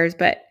outliers,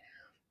 but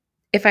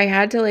if I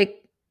had to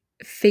like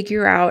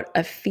figure out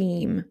a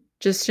theme,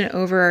 just an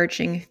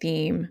overarching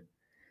theme,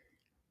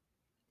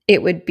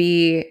 it would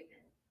be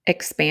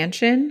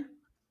expansion.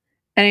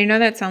 And I know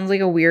that sounds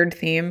like a weird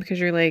theme because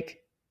you're like,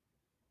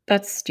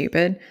 that's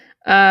stupid.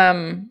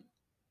 But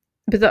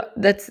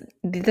that's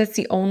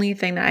the only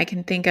thing that I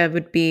can think of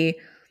would be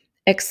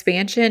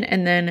expansion,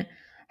 and then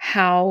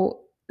how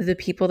the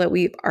people that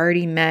we've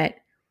already met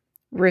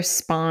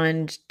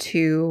respond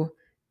to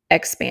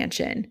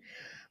expansion.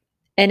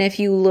 And if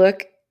you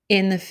look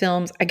in the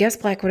films, I guess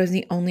Black Widow is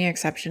the only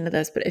exception to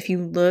this, but if you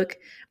look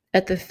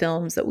at the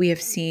films that we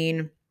have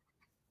seen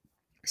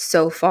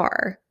so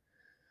far,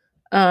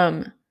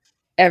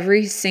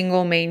 every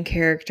single main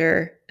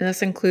character, and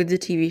this includes the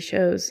TV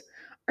shows,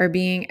 are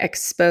being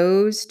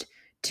exposed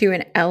to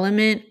an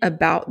element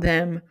about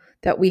them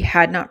that we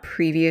had not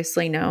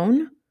previously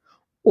known,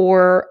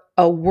 or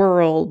a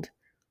world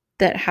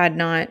that had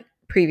not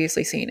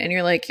previously seen. And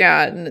you're like,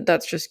 yeah,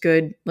 that's just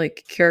good,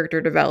 like,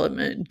 character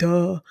development,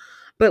 duh.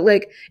 But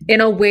like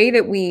in a way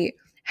that we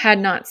had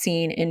not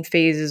seen in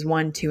phases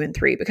 1, 2, and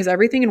 3, because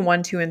everything in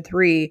 1, 2, and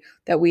 3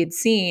 that we had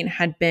seen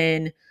had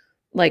been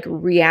like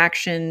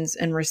reactions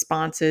and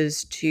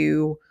responses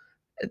to,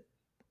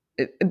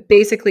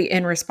 basically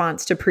in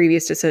response to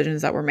previous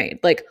decisions that were made.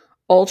 Like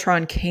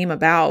Ultron came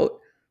about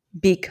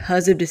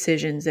because of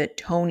decisions that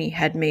Tony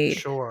had made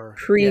Sure.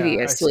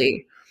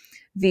 previously.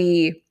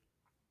 The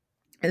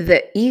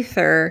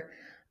Ether,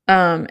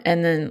 and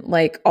then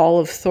like all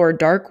of Thor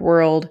Dark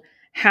World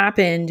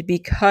happened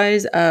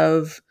because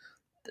of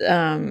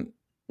the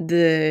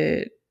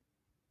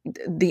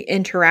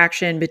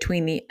interaction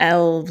between the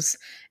elves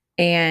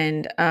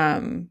and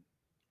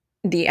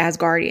the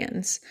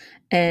Asgardians,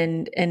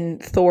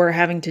 and Thor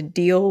having to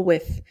deal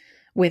with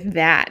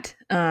that.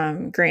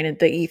 Granted,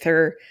 the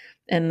Ether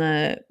and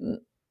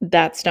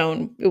that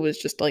stone, it was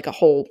just like a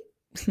whole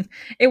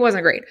it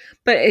wasn't great,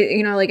 but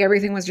like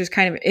everything was just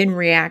kind of in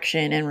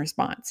reaction and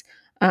response.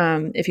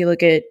 If you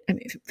look at,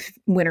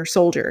 Winter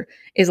Soldier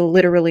is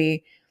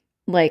literally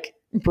like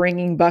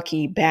bringing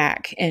Bucky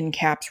back in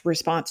Cap's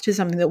response to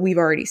something that we've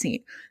already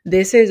seen.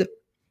 This is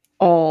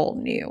all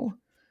new.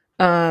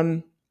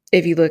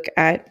 If you look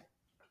at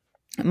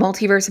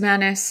Multiverse of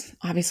Madness,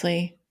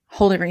 obviously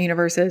whole different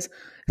universes.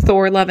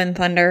 Thor Love and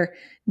Thunder,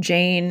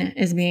 Jane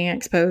is being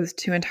exposed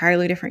to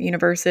entirely different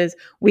universes.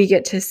 We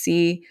get to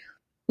see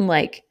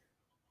like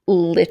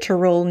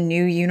literal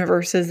new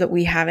universes that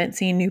we haven't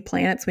seen, new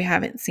planets we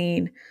haven't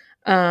seen.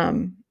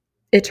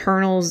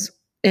 Eternals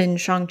in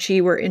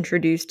Shang-Chi were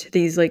introduced to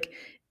these like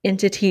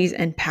entities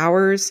and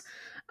powers.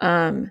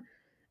 Shang-Chi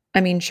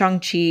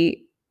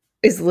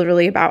is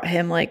literally about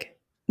him like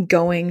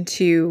going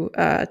to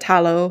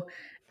Talo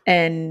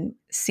and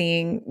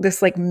seeing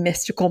this like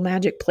mystical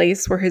magic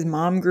place where his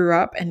mom grew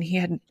up, and he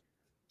had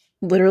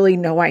literally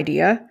no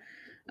idea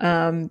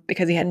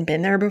because he hadn't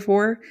been there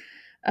before.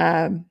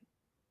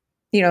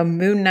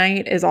 Moon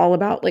Knight is all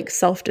about like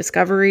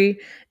self-discovery,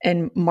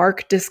 and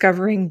Mark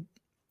discovering,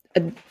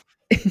 I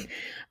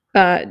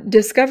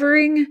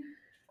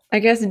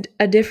guess,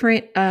 a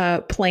different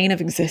plane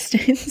of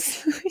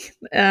existence.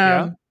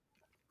 And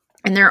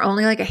there are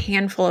only like a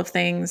handful of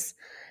things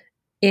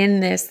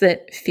in this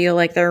that feel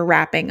like they're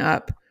wrapping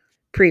up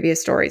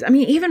previous stories. I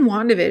mean, even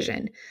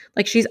WandaVision,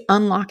 like she's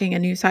unlocking a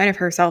new side of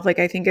herself. Like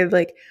I think of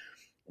like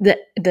that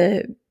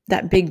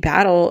big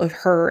battle of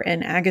her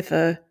and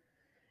Agatha,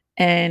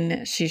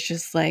 and she's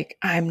just like,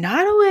 I'm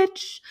not a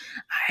witch,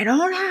 I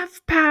don't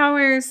have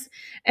powers,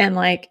 and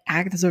like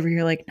Agatha's over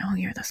here like, no,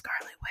 you're the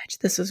Scarlet Witch,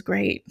 this is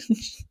great.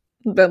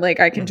 But like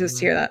I can just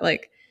hear that,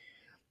 like,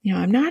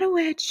 I'm not a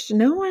witch,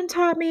 no one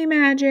taught me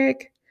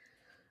magic.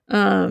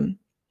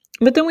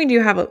 But then we do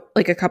have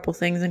a couple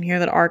things in here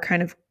that are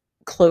kind of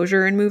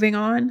closure and moving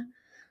on.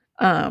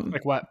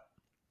 Like what?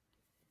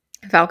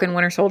 Falcon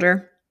Winter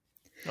Soldier.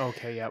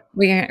 Okay, yep.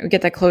 We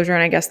get that closure,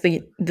 and I guess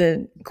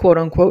the quote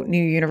unquote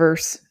new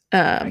universe.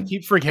 I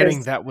keep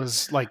forgetting that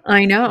was like,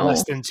 I know,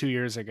 less than 2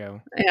 years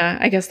ago. Yeah,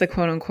 I guess the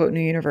quote unquote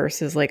new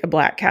universe is like a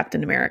Black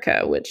Captain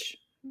America, which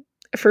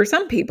for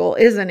some people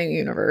is a new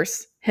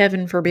universe.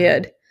 Heaven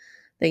forbid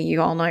that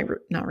you all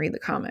not read the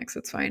comics.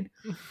 It's fine.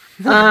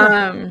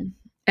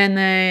 And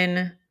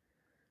then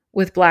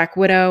with Black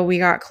Widow, we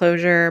got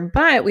closure,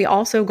 but we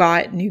also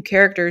got new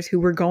characters who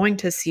we're going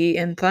to see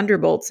in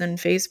Thunderbolts in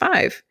Phase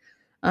 5.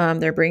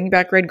 They're bringing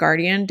back Red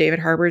Guardian. David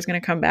Harbour is going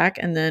to come back,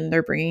 and then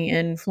they're bringing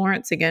in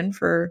Florence again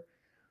for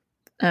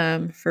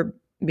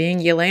being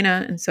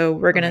Yelena, and so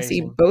we're going to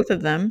see both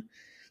of them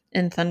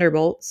in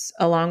Thunderbolts,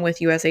 along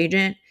with U.S.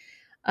 Agent,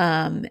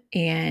 and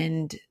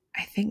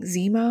I think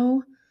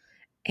Zemo,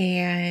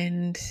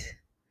 and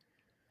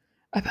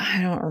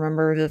I don't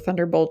remember the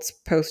Thunderbolts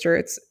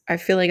poster. I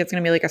feel like it's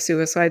going to be like a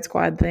Suicide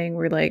Squad thing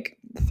where like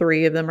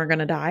 3 of them are going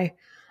to die.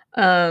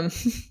 Let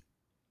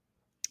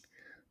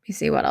me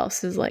see what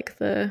else is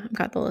like I've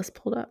got the list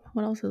pulled up.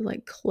 What else is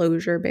like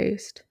closure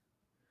based?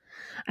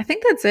 I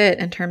think that's it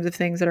in terms of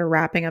things that are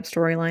wrapping up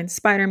storylines.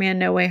 Spider-Man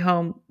No Way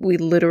Home, we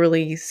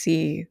literally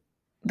see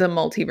the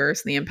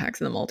multiverse, the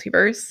impacts of the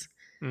multiverse.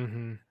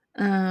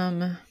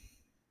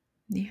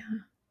 Yeah.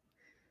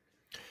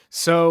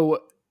 So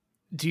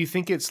do you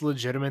think it's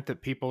legitimate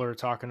that people are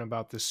talking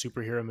about this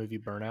superhero movie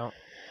Burnout?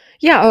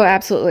 Yeah, oh,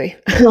 absolutely.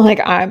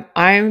 Like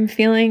I'm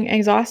feeling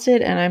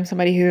exhausted, and I'm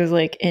somebody who is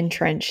like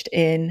entrenched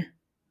in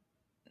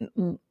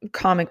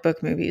comic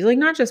book movies, like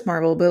not just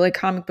Marvel, but like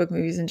comic book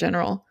movies in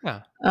general.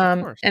 Yeah,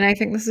 of course. And I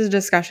think this is a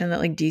discussion that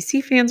like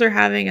DC fans are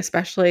having,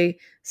 especially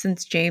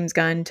since James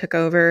Gunn took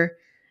over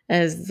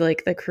as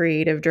like the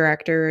creative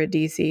director at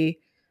DC.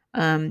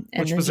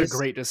 Which was a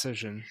great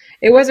decision.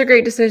 It was a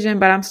great decision,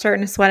 but I'm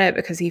starting to sweat it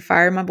because he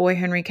fired my boy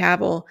Henry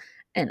Cavill,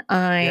 and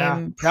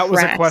I'm that was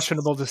a pressed.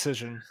 questionable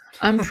decision.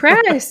 I'm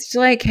pressed.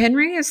 Like,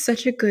 Henry is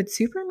such a good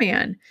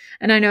Superman.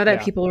 And I know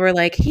that people were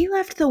like, he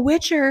left The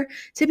Witcher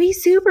to be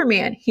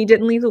Superman. He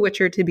didn't leave The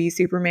Witcher to be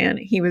Superman.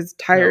 He was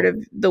tired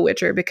of The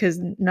Witcher because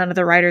none of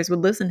the writers would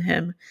listen to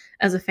him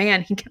as a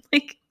fan. He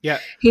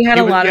had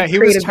a lot of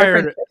creative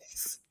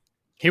differences.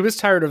 He was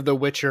tired of The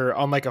Witcher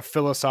on like a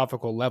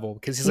philosophical level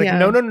because he's like,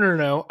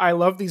 no. I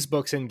love these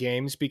books and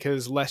games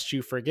because lest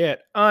you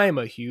forget, I'm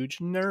a huge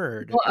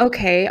nerd. Well,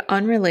 okay,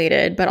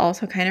 unrelated, but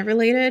also kind of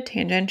related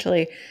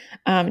tangentially.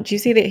 Do you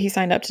see that he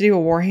signed up to do a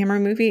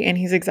Warhammer movie and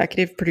he's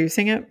executive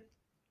producing it?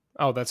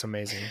 Oh, that's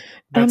amazing.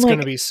 That's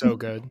going to be so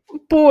good.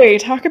 Boy,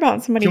 talk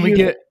about somebody we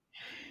need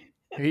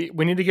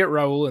to get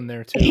Raul in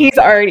there too. He's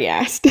already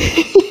asked.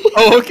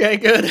 Oh, okay,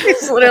 good.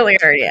 He's literally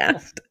already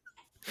asked.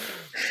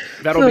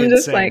 That'll be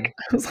insane. I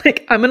was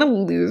like, I'm gonna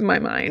lose my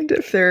mind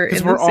if they're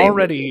in the same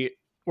movie.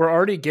 We're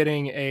already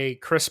getting a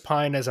Chris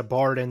Pine as a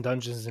bard in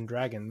Dungeons and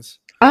Dragons.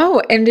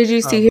 Oh, and did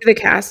you see who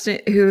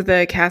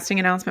the casting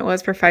announcement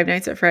was for Five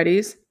Nights at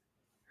Freddy's?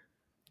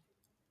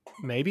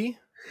 Maybe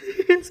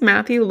it's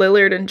Matthew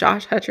Lillard and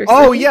Josh Hutcherson.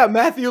 Oh yeah,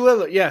 Matthew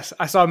Lillard. Yes,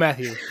 I saw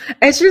Matthew.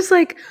 It's just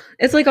like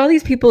all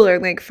these people are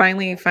like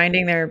finally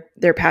finding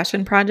their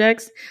passion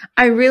projects.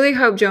 I really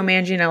hope Joe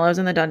Manganiello's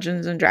in the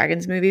Dungeons and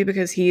Dragons movie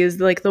because he is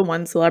like the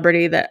one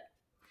celebrity that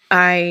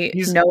I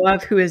know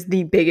of who is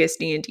the biggest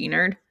D&D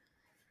nerd.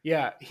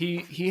 Yeah,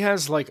 he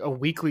has like a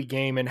weekly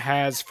game and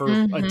has for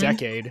a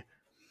decade.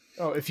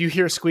 Oh, if you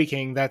hear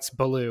squeaking, that's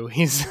Baloo.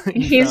 He's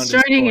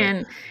joining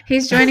in.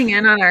 He's joining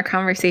in on our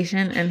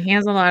conversation, and he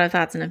has a lot of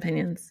thoughts and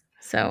opinions.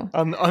 So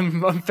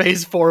on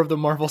phase 4 of the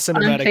Marvel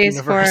Cinematic Universe,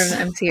 phase 4 of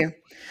the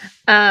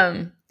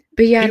MCU.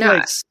 But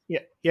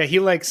yeah, he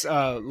likes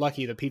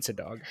Lucky the pizza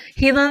dog.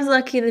 He loves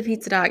Lucky the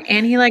pizza dog,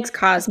 and he likes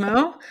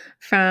Cosmo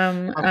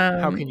from.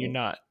 How can you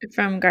not?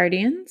 From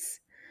Guardians.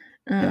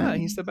 Yeah,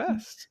 he's the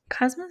best.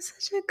 Cosmo's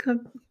such a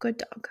good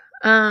dog.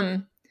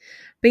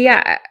 But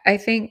yeah, I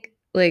think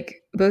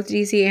like both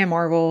DC and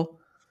Marvel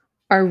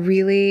are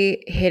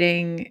really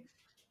hitting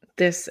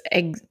this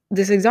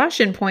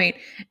exhaustion point,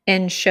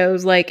 and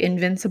shows like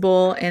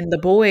Invincible and The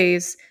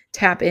Boys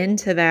tap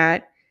into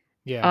that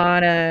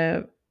on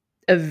a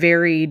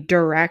very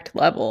direct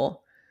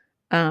level.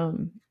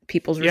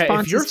 People's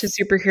responses to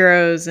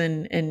superheroes,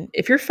 and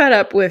if you're fed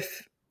up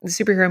with the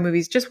superhero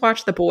movies, just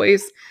watch The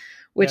Boys,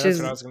 which is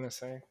what I was gonna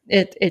say.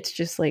 It's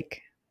just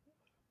like,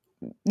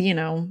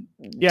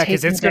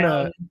 because it's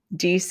gonna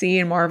DC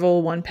and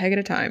Marvel one peg at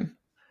a time,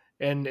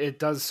 and it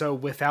does so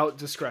without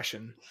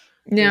discretion.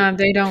 Yeah,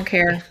 they don't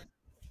care.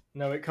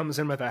 No, it comes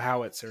in with a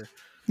howitzer.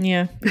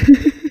 Yeah.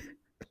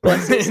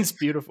 It's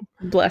beautiful.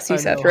 Bless you,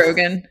 Seth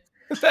Rogen.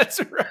 That's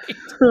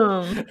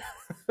right.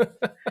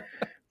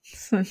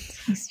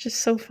 He's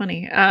just so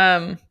funny.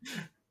 But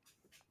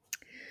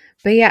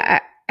yeah,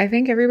 I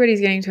think everybody's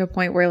getting to a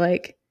point where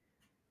like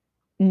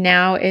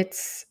now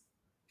it's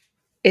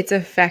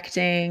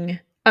affecting,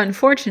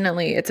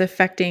 unfortunately, it's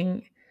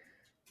affecting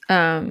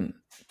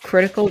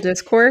critical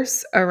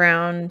discourse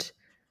around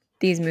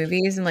these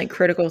movies and like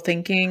critical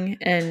thinking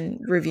and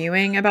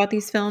reviewing about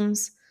these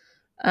films.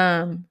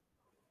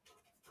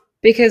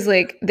 Because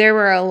like there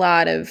were a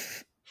lot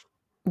of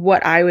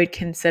what I would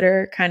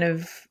consider kind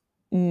of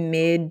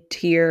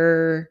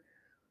mid-tier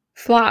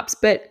flops,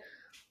 but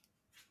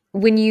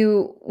when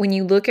you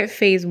look at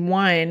phase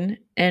 1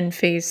 and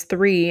phase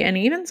 3 and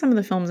even some of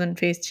the films in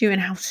phase 2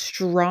 and how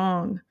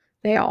strong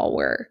they all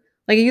were,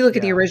 like if you look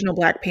at the original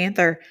Black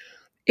Panther,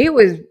 it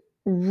was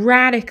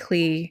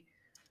radically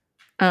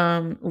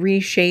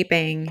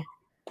reshaping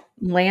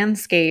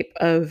landscape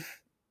of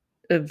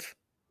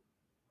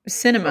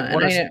cinema. I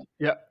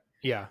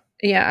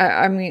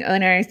mean,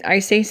 and I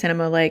say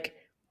cinema like,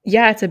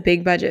 it's a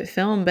big budget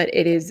film, but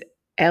it is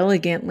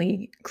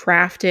elegantly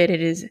crafted.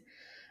 It is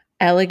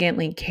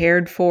elegantly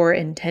cared for,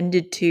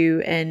 intended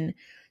to, and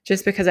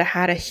just because it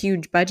had a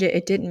huge budget,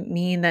 it didn't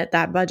mean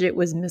that budget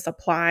was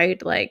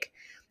misapplied. Like,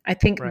 I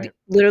think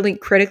literally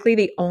critically,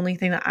 the only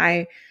thing that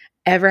I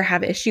ever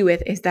have issue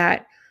with is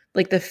that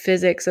like the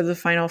physics of the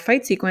final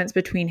fight sequence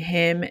between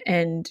him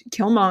and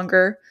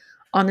Killmonger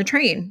on the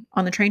train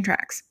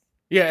tracks.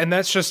 Yeah, and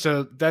that's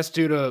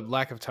due to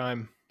lack of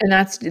time. And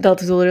that's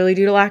literally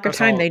due to lack of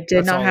time. They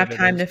did not have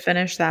time to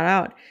finish that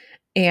out.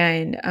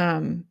 And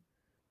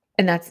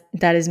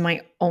that is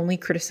my only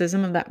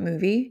criticism of that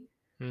movie,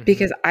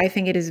 because I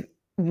think it is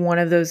one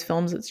of those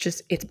films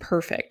it's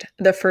perfect.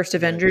 The first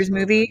Avengers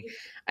movie,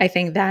 I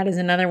think that is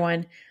another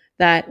one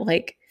that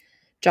like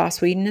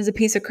Joss Whedon is a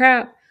piece of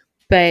crap,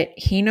 but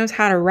he knows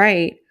how to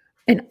write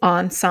an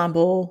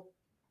ensemble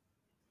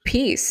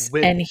piece,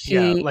 and he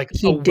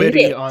did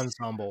it.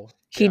 Ensemble.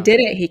 He did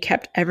it. He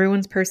kept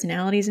everyone's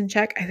personalities in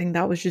check. I think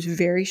that was just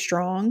very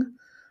strong.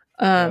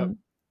 Um,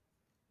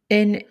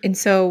 and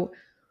so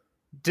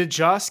did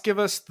Joss give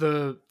us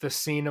the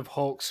scene of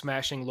Hulk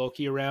smashing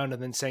Loki around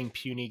and then saying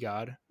 "puny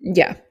god"?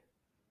 yeah,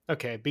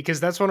 Okay, because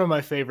that's one of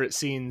my favorite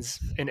scenes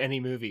in any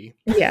movie.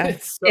 yeah,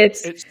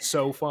 It's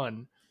so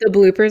fun. the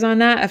bloopers on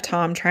that of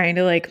Tom trying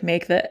to like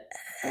make the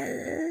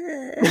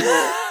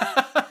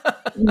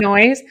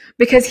noise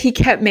because he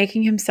kept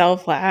making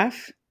himself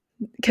laugh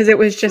because it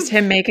was just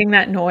him making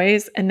that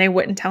noise and they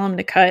wouldn't tell him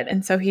to cut,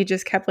 and so he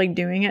just kept like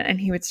doing it and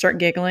he would start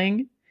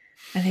giggling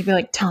and they'd be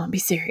like, Tom, be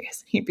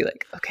serious. He'd be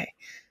like, okay.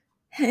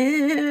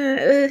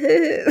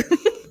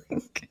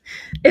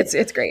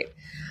 It's great.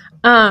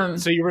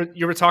 So you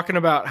were talking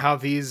about how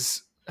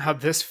this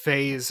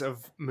phase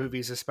of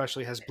movies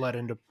especially has bled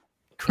into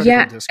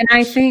critical discourse. And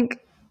I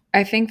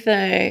think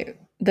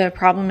the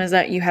problem is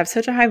that you have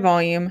such a high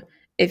volume.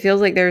 It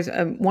feels like there's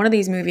one of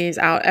these movies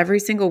out every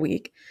single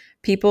week.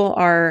 People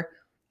are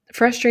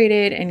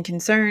frustrated and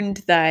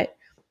concerned that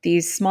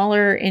these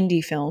smaller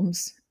indie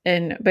films,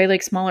 and by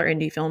like smaller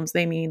indie films,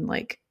 they mean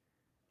like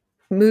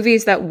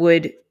movies that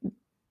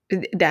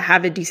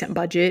have a decent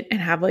budget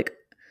and have like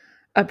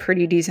a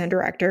pretty decent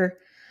director.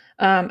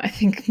 I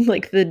think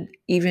like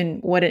even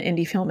what an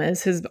indie film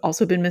is has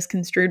also been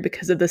misconstrued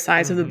because of the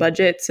size of the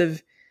budgets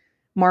of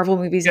Marvel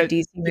movies and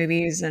DC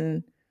movies.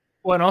 And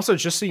also,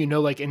 just so you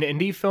know, like an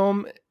indie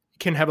film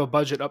can have a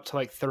budget up to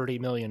like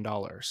 $30 million.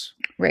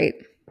 Right.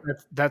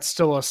 That's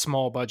still a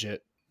small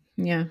budget.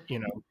 Yeah. You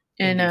know.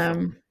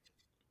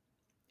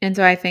 And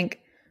so I think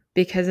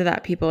because of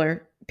that,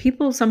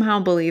 people somehow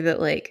believe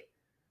that like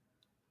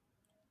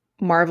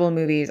Marvel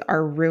movies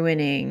are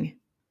ruining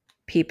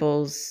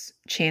people's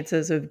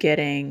chances of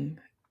getting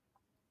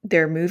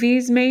their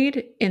movies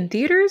made in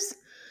theaters.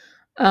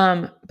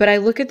 But I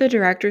look at the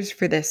directors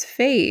for this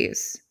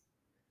phase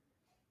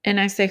and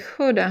I say,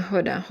 hold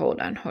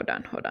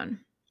on.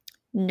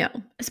 No,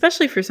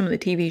 especially for some of the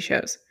TV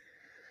shows.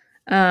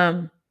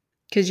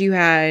 Because you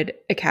had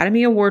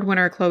Academy Award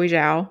winner Chloe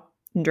Zhao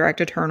direct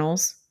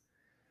Eternals,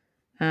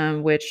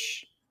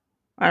 which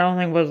I don't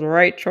think was the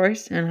right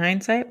choice in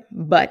hindsight,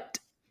 but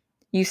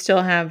you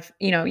still have,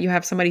 you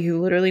have somebody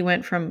who literally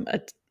went from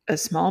a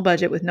small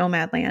budget with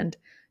Nomadland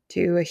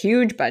to a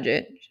huge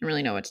budget. Didn't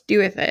really know what to do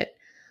with it.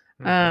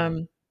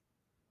 Mm-hmm.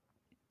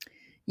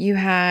 You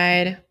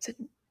had, was it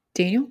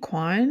Daniel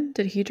Kwan?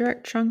 Did he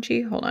direct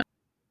Shang-Chi? Hold on.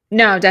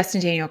 No,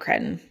 Destin Daniel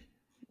Cretton.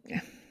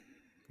 Yeah.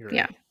 Right.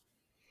 Yeah.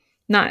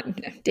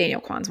 Not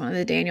Daniel Kwan's one of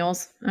the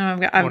Daniels.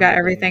 I've got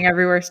everything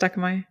everywhere stuck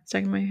in my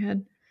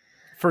head.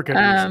 For good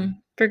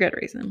reason. For good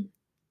reason.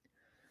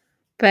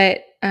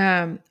 But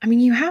I mean,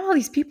 you have all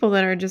these people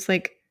that are just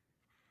like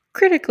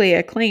critically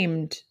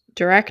acclaimed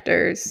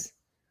directors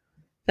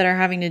that are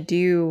having to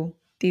do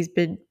these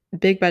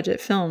big budget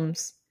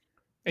films.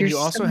 And you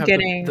also have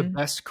the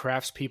best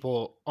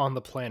craftspeople on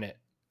the planet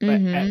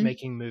at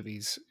making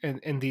movies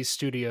in these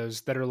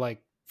studios that are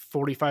like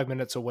 45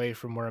 minutes away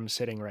from where I'm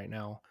sitting right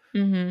now.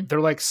 Mm-hmm. They're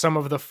like some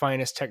of the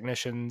finest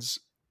technicians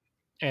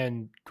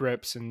and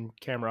grips and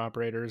camera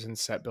operators and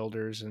set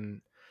builders,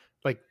 and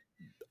like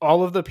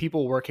all of the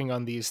people working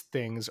on these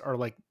things are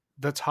like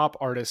the top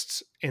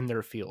artists in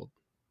their field.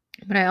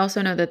 But I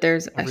also know that there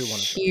was a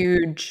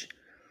huge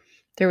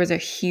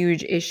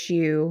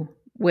issue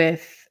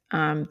with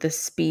the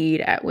speed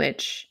at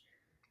which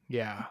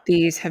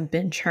these have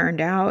been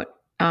churned out,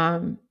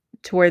 to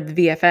where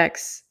the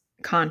VFX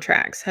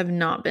contracts have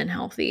not been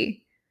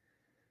healthy.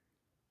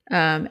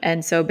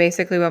 And so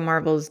basically what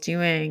Marvel's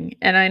doing,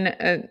 and I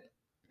know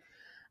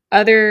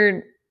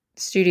other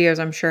studios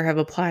I'm sure have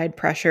applied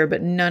pressure,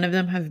 but none of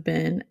them have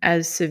been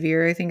as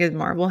severe, I think, as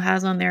Marvel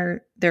has on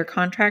their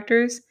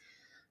contractors.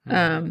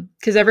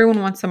 Because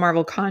everyone wants the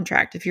Marvel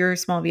contract. If you're a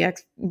small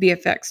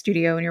VFX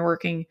studio and you're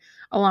working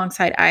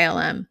alongside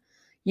ILM,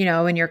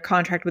 and your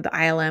contract with the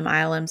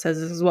ILM says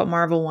this is what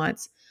Marvel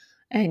wants,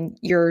 and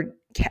you're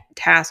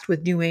tasked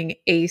with doing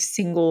a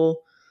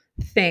single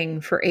thing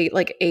for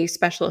a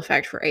special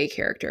effect for a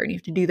character, and you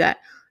have to do that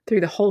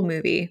through the whole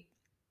movie.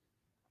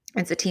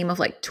 It's a team of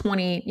like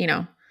 20,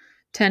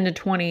 10 to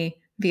 20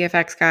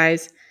 VFX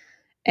guys,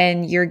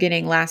 and you're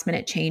getting last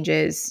minute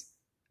changes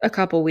a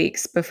couple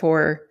weeks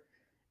before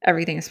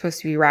everything is supposed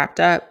to be wrapped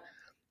up.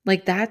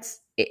 Like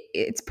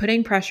it's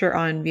putting pressure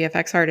on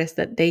VFX artists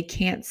that they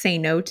can't say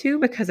no to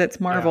because it's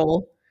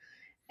Marvel.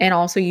 Yeah. And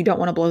also you don't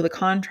want to blow the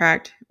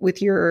contract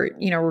with your,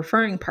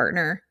 referring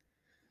partner.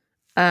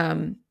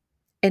 And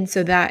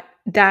so that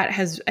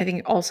has, I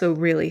think, also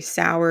really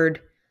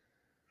soured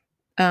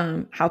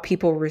how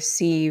people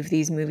receive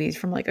these movies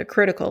from like a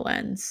critical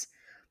lens.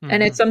 Mm-hmm.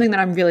 And it's something that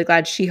I'm really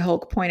glad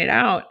She-Hulk pointed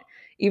out,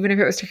 even if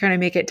it was to kind of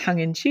make it tongue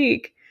in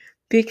cheek,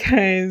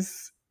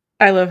 because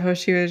I love how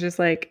she was just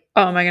like,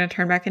 oh, am I going to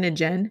turn back into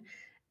Jen?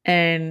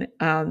 And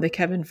the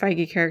Kevin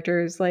Feige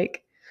character is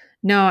like,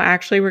 no,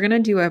 actually we're going to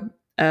do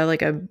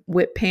a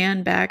whip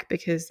pan back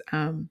because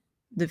the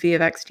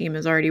VFX team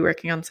is already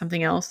working on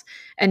something else.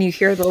 And you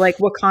hear the like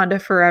Wakanda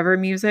Forever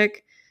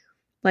music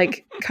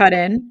like cut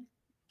in,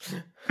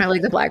 or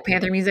like the Black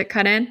Panther music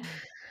cut in.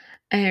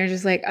 And you're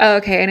just like, oh,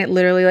 okay. And it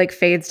literally like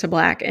fades to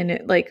black and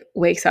it like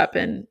wakes up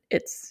and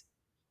it's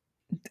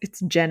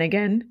Jen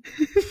again.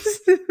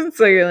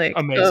 So you're like,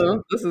 Amazing.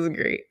 oh, this is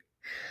great.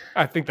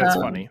 I think that's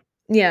funny.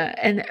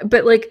 Yeah.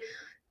 But like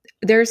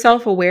they're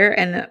self-aware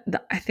and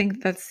I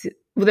think that's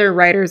their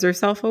writers are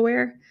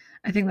self-aware.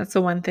 I think that's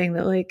the one thing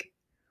that like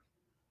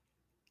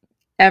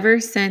ever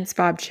since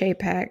Bob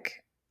Chapek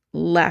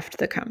left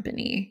the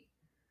company,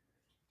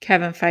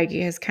 Kevin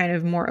Feige has kind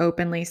of more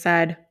openly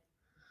said,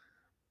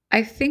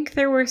 I think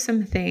there were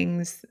some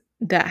things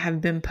that have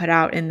been put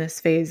out in this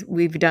phase.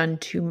 We've done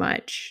too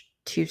much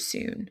too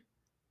soon.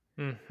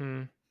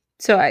 Mm-hmm.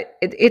 So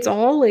it's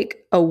all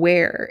like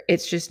aware.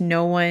 It's just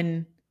no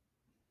one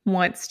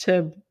wants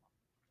to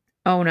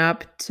own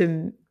up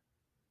to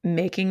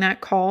making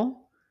that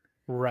call.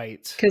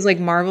 Right. Because like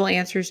Marvel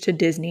answers to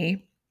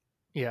Disney.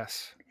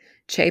 Yes.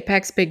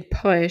 Chapek's big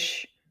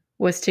push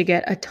was to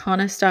get a ton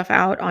of stuff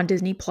out on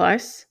Disney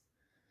Plus.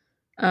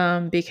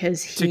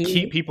 Because to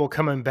keep people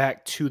coming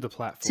back to the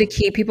platform. To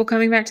keep people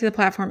coming back to the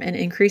platform and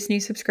increase new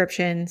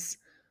subscriptions.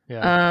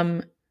 Yeah.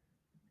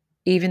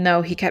 Even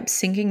though he kept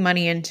sinking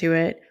money into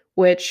it,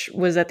 which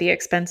was at the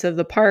expense of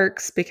the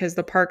parks because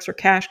the parks are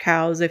cash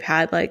cows. They've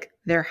had like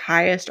their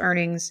highest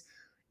earnings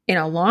in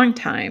a long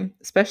time,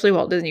 especially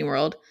Walt Disney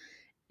World.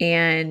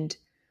 And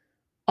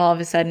all of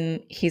a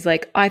sudden he's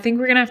like, I think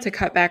we're going to have to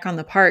cut back on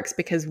the parks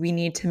because we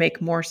need to make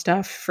more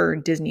stuff for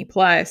Disney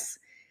Plus.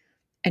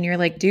 And you're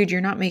like, dude,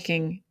 you're not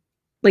making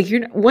like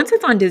once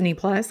it's on Disney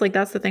Plus, like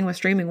that's the thing with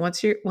streaming.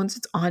 Once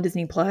it's on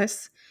Disney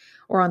Plus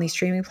or on these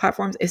streaming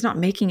platforms, it's not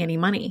making any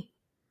money.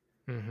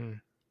 Mm-hmm.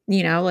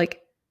 You know, like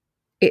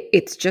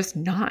it's just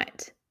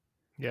not.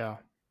 Yeah.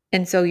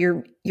 And so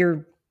you're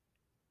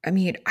I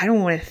mean, I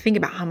don't want to think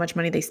about how much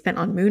money they spent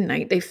on Moon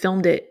Knight. They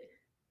filmed it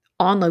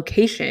on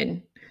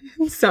location.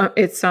 So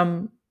it's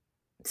some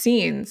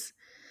scenes.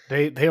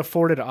 They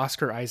afforded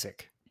Oscar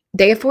Isaac.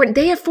 They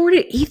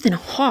afforded Ethan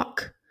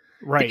Hawke.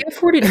 Right. They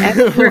afforded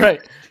F.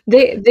 Right.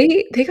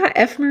 They got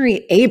F.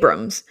 Murray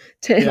Abrams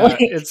to like.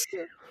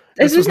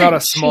 This was not a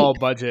small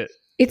budget.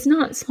 It's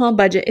not small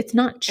budget. It's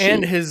not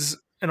cheap.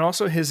 And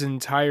also his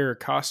entire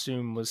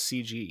costume was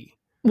CG.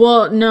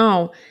 Well,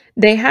 no,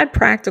 they had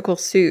practical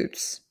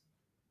suits.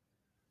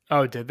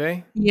 Oh, did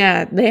they?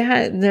 Yeah, they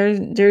had.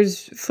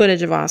 There's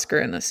footage of Oscar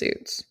in the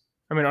suits.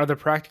 I mean, are the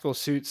practical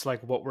suits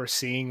like what we're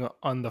seeing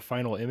on the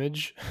final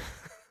image?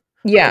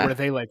 Yeah.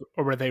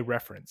 or were they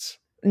reference?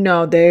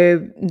 No,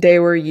 they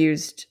were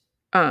used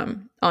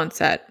on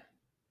set.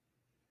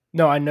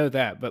 No, I know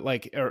that, but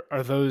like,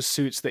 are those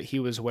suits that he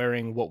was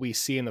wearing what we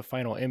see in the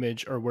final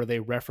image, or were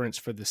they reference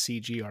for the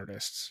CG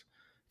artists?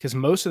 Because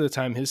most of the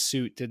time, his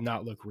suit did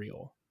not look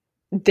real.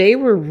 They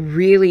were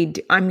really,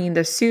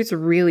 the suits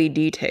really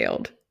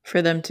detailed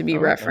for them to be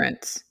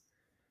reference.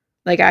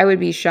 Like, I would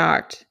be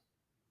shocked.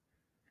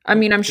 I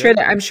mean, I'm sure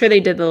they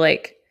did the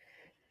like,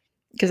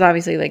 because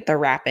obviously like the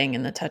wrapping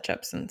and the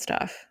touch-ups and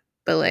stuff.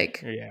 But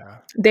like, yeah,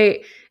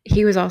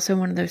 he was also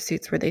one of those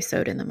suits where they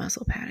sewed in the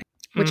muscle padding,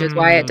 which is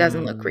why it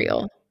doesn't look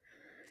real.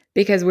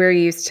 Because we're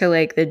used to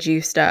like the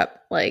juiced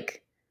up,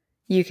 like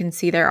you can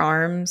see their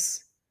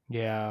arms.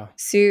 Yeah.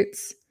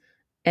 Suits.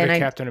 And the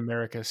Captain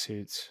America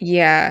suits.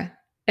 Yeah.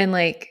 And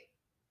like,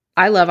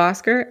 I love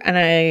Oscar and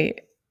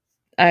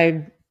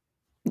I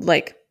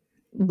like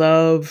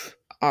love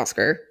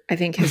Oscar. I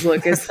think his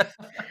look is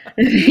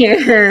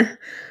yeah.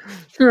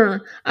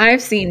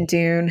 I've seen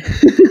Dune.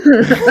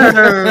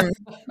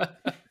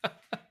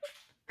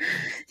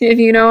 If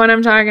you know what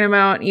I'm talking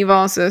about, you've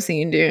also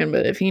seen Dune.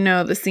 But if you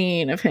know the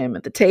scene of him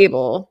at the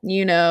table,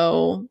 you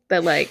know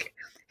that like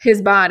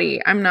his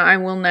body, I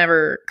will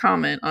never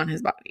comment on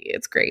his body.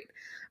 It's great.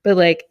 But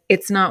like,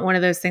 it's not one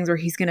of those things where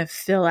he's going to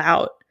fill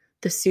out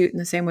the suit in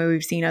the same way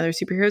we've seen other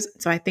superheroes.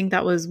 So I think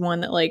that was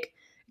one that like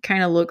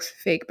kind of looks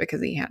fake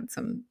because he had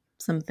some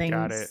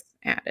things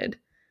added.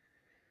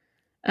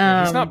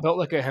 He's not built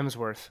like a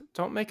Hemsworth.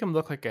 Don't make him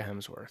look like a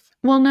Hemsworth.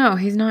 Well, no,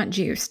 he's not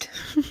juiced.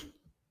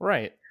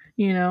 Right.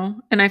 You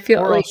know, and I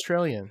feel like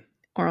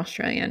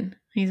Australian.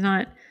 He's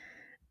not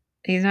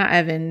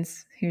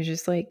Evans, who's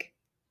just like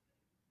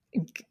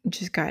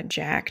just got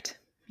jacked,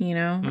 you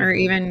know, or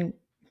even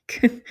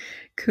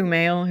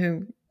Kumail,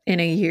 who in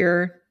a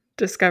year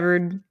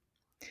discovered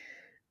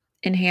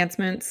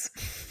enhancements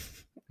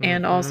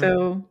and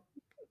also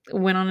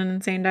went on an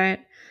insane diet.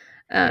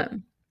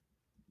 But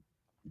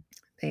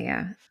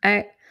yeah,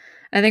 I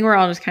think we're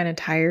all just kind of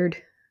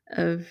tired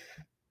of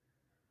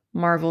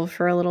Marvel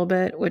for a little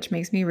bit, which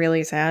makes me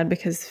really sad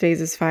because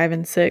phases 5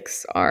 and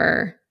 6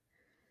 are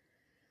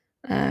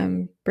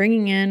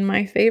bringing in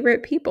my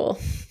favorite people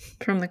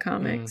from the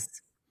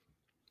comics.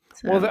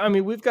 So. Well, I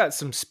mean, we've got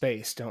some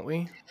space, don't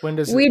we? When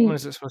is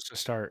it supposed to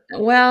start?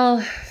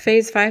 Well,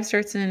 phase 5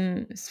 starts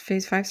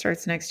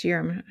next year.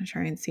 I'm going to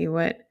try and see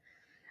what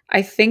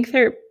I think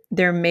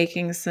they're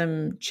making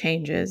some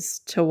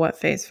changes to what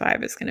phase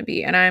 5 is going to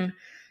be. And I'm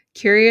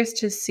curious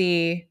to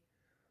see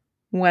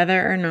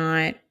whether or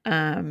not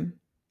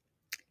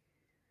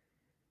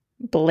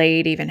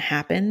Blade even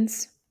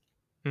happens.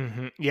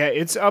 Mm-hmm. Yeah,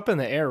 it's up in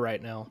the air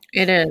right now.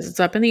 It is. It's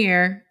up in the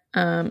air.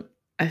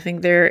 I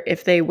think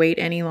if they wait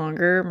any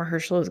longer,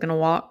 Mahershala is going to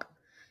walk,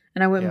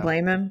 and I wouldn't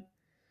blame him,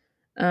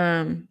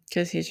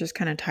 because he's just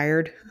kind of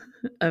tired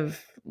of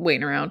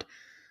waiting around.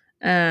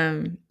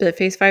 But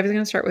Phase 5 is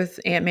going to start with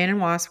Ant-Man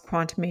and Wasp: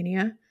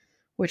 Quantumania,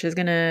 which is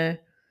going to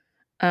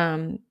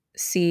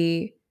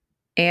see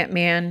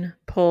Ant-Man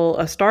pull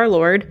a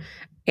Star-Lord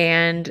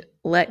and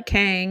let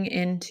Kang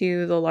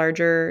into the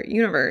larger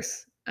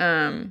universe,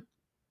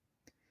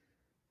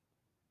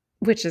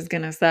 which is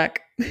going to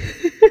suck.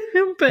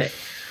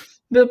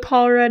 But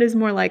Paul Rudd is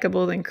more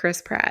likable than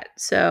Chris Pratt,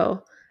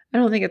 so I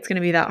don't think it's going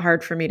to be that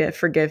hard for me to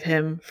forgive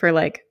him for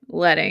like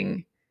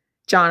letting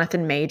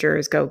Jonathan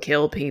Majors go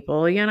kill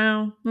people, you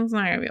know? It's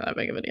not going to be that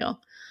big of a deal.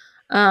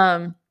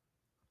 And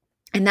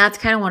that's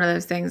kind of one of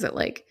those things that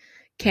like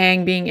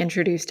Kang being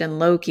introduced in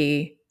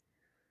Loki,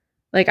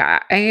 like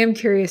I am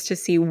curious to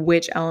see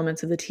which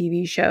elements of the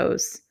TV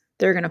shows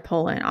they're going to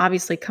pull in.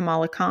 Obviously,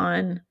 Kamala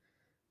Khan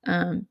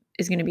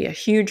is going to be a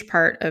huge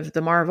part of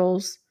the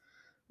Marvels,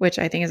 which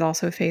I think is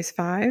also Phase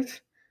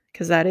 5,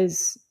 because that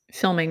is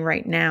filming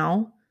right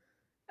now.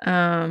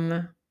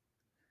 And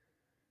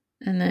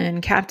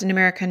then Captain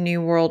America: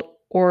 New World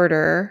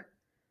Order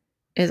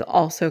is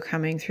also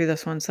coming through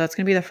this one. So that's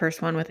going to be the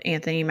first one with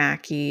Anthony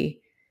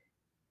Mackie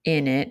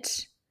in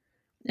it.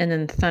 And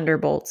then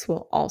Thunderbolts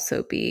will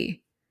also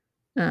be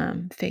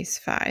Phase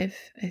 5,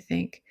 I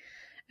think.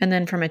 And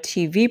then from a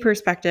TV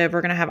perspective,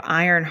 we're going to have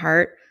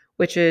Ironheart,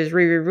 which is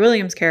Riri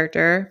Williams'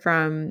 character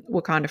from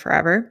Wakanda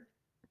Forever.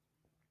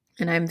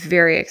 And I'm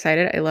very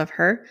excited. I love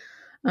her.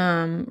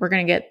 We're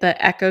going to get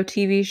the Echo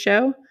TV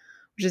show,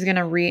 which is going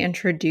to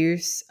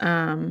reintroduce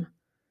some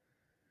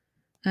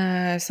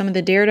of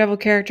the Daredevil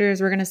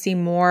characters. We're going to see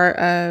more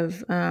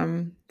of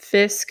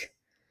Fisk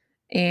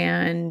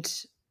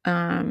and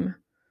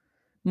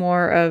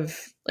more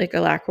of like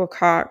Alaqua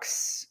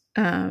Cox,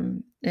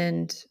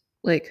 and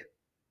like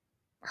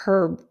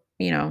her,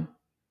 you know,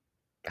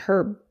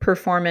 her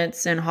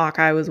performance in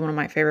Hawkeye was one of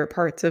my favorite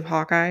parts of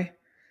Hawkeye.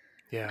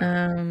 Yeah.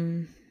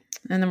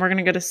 And then we're going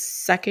to get a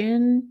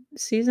second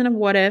season of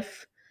What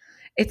If.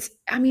 It's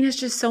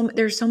just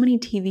there's so many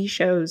TV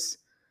shows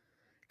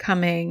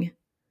coming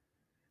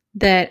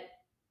that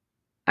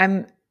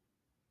I'm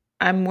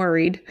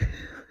worried.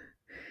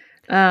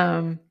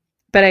 But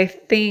I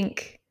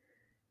think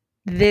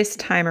this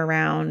time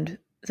around,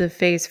 the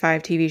Phase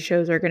 5 TV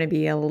shows are going to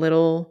be a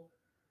little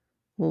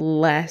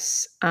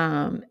less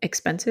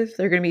expensive.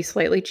 They're going to be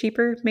slightly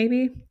cheaper,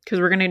 maybe, because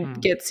we're going to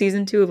get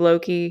season 2 of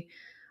Loki.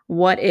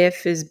 What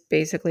If is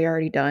basically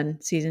already done,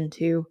 season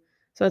 2.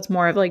 So it's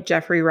more of like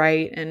Jeffrey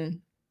Wright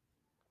and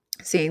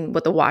seeing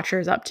what the Watcher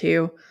is up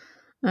to.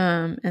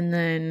 And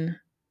then,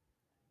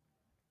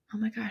 oh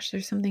my gosh,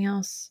 there's something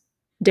else.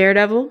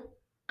 Daredevil.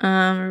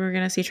 We're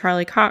going to see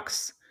Charlie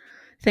Cox.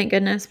 Thank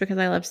goodness, because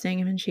I love seeing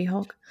him in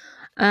She-Hulk.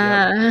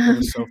 It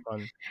was so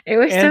fun. It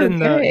was so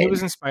good. He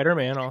was in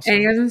Spider-Man also. And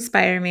he was in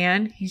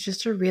Spider-Man. He's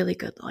just a really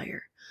good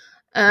lawyer.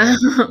 I'm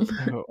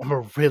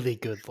a really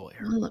good lawyer.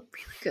 I'm a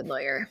really good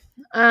lawyer.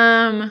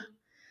 And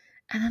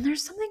then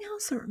there's something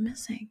else that we're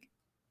missing.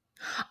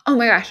 Oh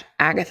my gosh,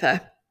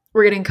 Agatha.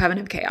 We're getting Coven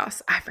of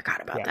Chaos. I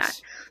forgot about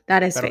that.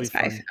 That is Phase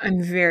 5.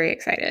 I'm very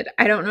excited.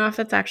 I don't know if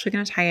that's actually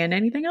going to tie in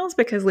anything else,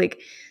 because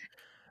like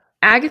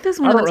Agatha's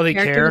one of those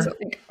characters.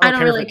 I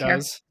don't really care.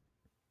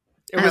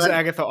 It was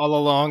Agatha all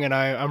along, and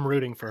I'm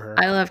rooting for her.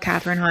 I love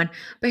Catherine Hahn.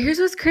 But here's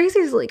what's crazy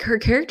is like her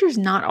character's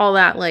not all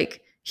that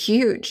like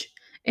huge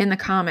in the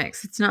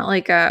comics. It's not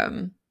like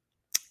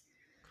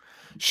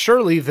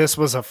surely this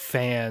was a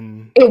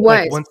fan. It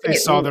was. Like, once they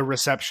saw the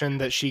reception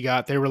that she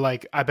got, they were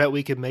like, I bet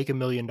we could make $1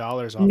 million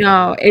off of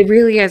No, it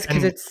really is,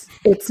 because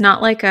it's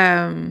not like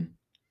there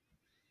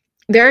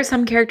are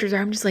some characters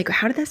where I'm just like,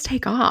 how did this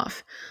take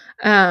off?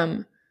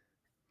 And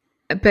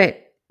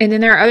then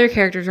there are other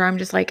characters where I'm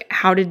just like,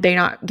 how did they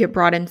not get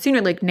brought in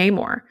sooner? Like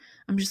Namor.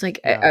 I'm just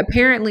like,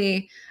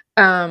 apparently,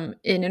 in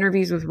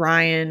interviews with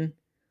Ryan,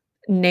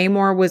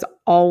 Namor was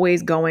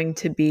always going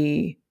to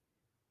be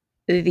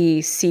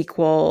the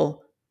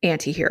sequel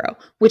anti-hero,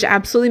 which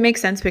absolutely makes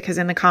sense, because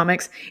in the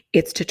comics,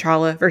 it's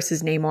T'Challa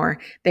versus Namor.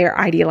 They are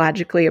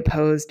ideologically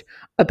opposed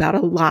about a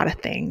lot of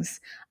things.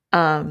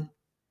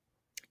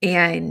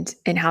 And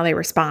how they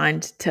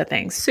respond to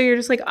things. So you're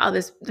just like, oh,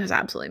 this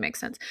absolutely makes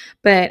sense.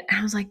 But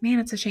I was like, man,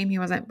 it's a shame he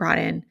wasn't brought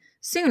in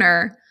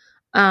sooner.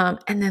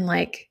 And then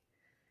like,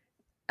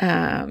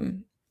 oh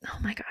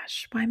my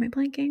gosh, why am I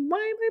blanking?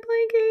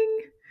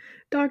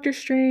 Doctor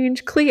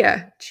Strange,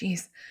 Clea.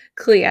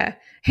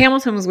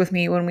 Hamilton was with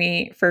me when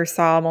we first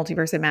saw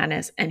Multiverse of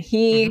Madness, and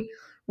he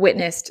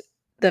witnessed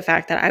the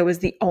fact that I was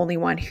the only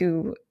one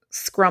who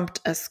scrumped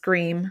a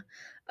scream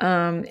in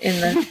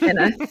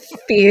a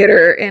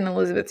theater in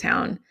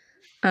Elizabethtown,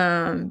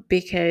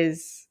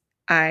 because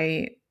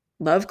I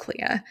love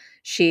Clea.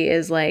 She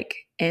is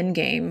like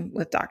endgame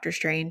with Doctor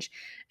Strange,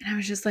 and I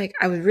was just like,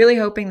 I was really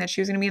hoping that she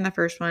was going to be in the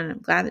first one. I'm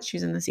glad that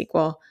she's in the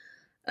sequel.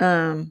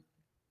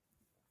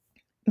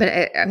 But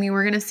I mean,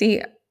 we're going to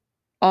see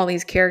all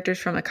these characters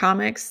from the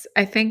comics.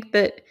 I think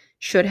that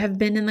should have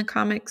been in the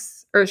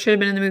comics, or should have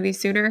been in the movie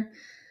sooner.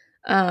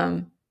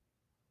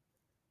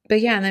 but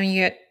yeah, and then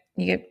you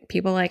get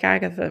people like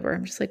Agatha, where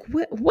I'm just like,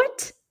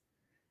 what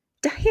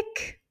the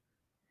heck?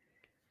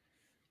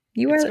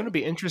 It's going to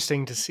be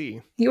interesting to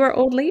see. You are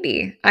old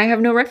lady. I have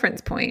no reference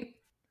point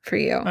for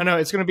you. I know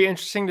it's going to be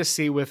interesting to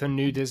see with a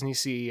new Disney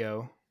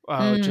CEO,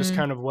 just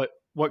kind of what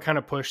kind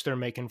of push they're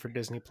making for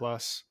Disney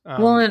Plus.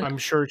 I'm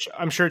sure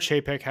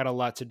Chapek had a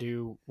lot to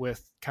do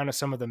with kind of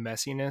some of the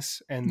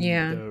messiness and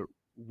the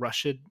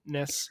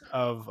rushedness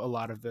of a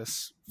lot of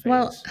this phase.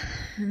 Well,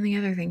 and the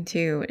other thing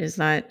too is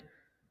that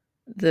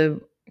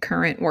the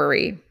current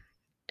worry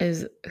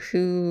is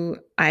who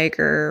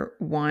Iger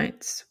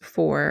wants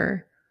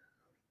for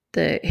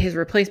his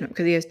replacement,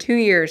 because he has 2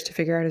 years to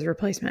figure out his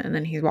replacement, and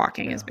then he's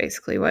walking is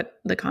basically what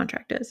the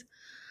contract is.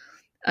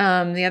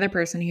 The other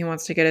person he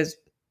wants to get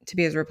to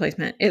be his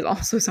replacement is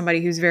also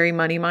somebody who's very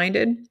money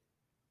minded.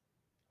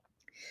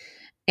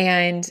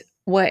 And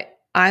what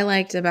I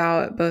liked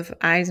about both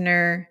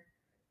Eisner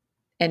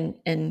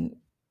and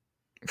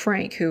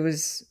Frank, who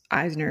was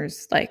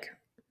Eisner's like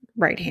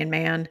right hand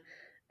man,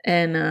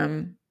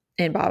 and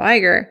Bob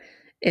Iger,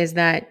 is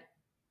that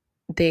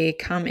they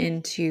come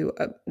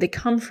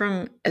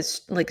from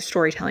like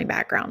storytelling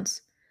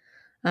backgrounds.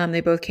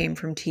 They both came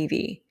from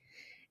TV.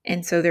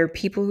 And so they're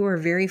people who are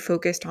very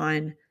focused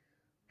on,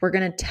 we're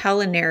going to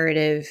tell a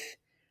narrative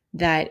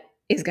that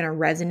is going to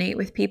resonate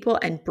with people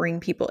and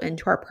bring people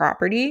into our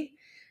property.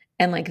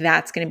 And like,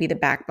 that's going to be the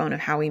backbone of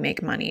how we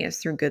make money, is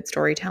through good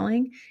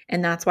storytelling.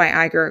 And that's why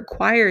Iger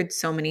acquired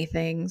so many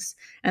things.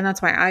 And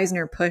that's why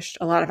Eisner pushed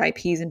a lot of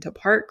IPs into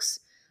parks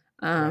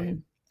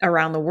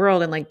around the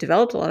world, and like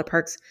developed a lot of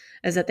parks,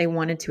 is that they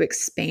wanted to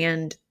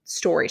expand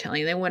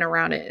storytelling. They went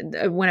about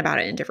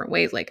it in different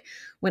ways. Like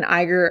when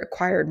Iger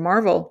acquired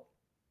Marvel,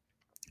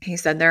 he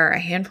said, there are a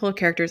handful of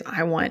characters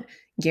I want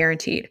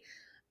guaranteed.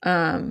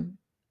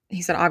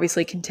 He said,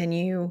 obviously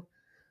continue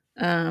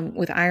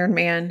with Iron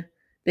Man,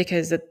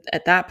 because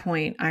at that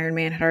point, Iron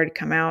Man had already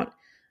come out.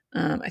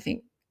 I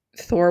think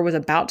Thor was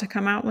about to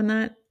come out when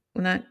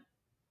that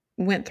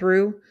went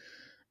through.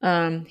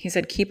 He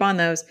said, keep on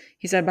those.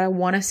 He said, but I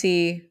want to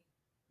see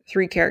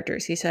 3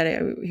 characters. He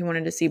said he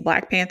wanted to see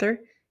Black Panther.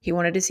 He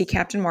wanted to see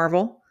Captain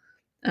Marvel.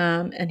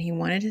 And he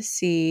wanted to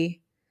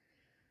see,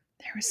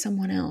 there was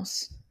someone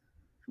else.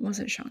 It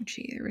wasn't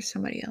Shang-Chi. There was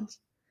somebody else.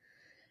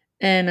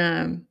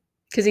 And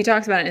because he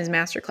talks about it in his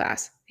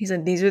masterclass. He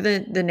said, these are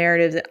the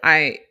narratives that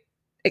I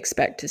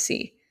expect to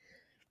see.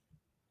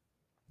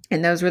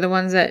 And those were the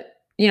ones that,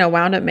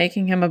 wound up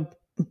making him a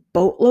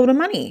boatload of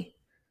money.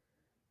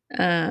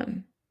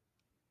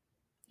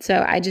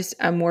 So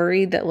I'm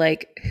worried that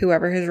like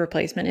whoever his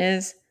replacement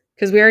is,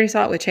 because we already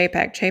saw it with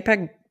Chapek.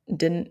 Chapek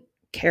didn't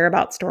care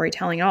about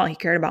storytelling at all. He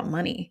cared about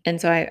money.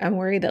 And so I'm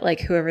worried that like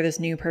whoever this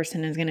new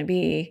person is going to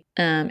be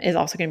is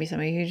also going to be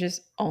somebody who's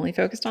just only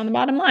focused on the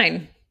bottom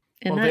line.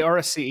 And they are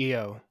a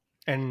CEO,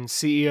 and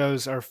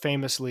CEOs are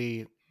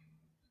famously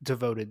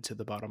devoted to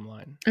the bottom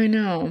line. I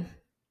know.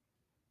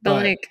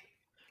 But like,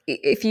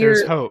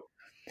 there's hope.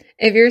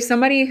 If you're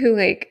somebody who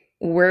like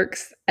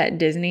works at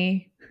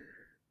Disney,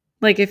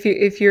 like if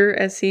you're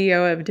a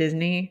CEO of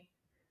Disney,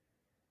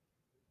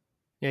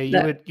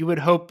 yeah, you would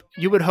hope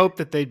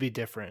that they'd be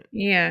different.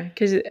 Yeah,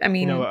 because I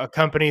mean, a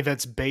company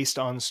that's based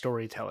on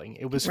storytelling.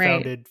 It was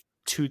founded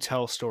to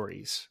tell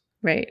stories,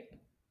 right?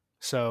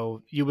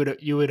 So you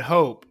would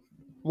hope.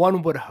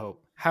 One would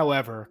hope.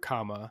 However,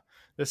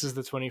 this is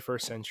the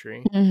 21st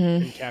century,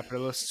 and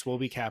capitalists will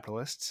be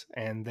capitalists,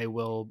 and they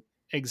will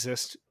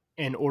exist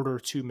in order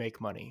to make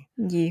money.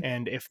 Yeah.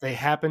 And if they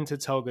happen to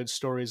tell good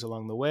stories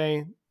along the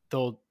way,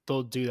 they'll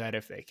do that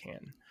if they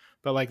can.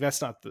 But like,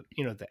 that's not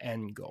the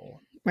end goal.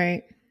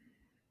 Right.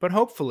 But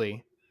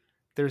hopefully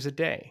there's a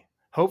day.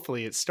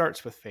 Hopefully it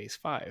starts with phase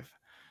 5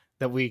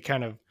 that we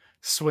kind of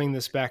swing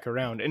this back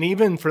around. And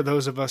even for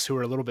those of us who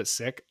are a little bit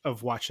sick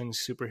of watching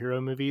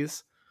superhero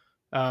movies,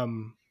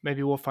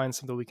 maybe we'll find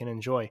something we can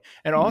enjoy.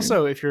 And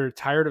also, if you're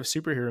tired of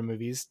superhero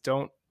movies,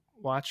 don't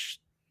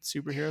watch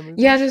superhero movies.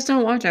 Yeah, just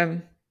don't watch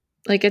them.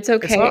 Like, it's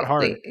okay. It's not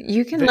hard. Like,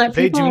 you can let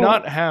people... They do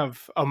not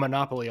have a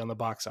monopoly on the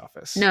box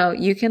office. No,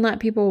 you can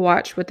let people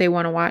watch what they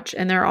want to watch.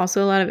 And there are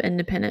also a lot of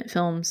independent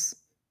films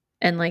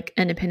and like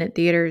independent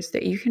theaters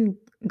that you can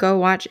go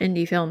watch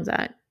indie films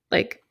at.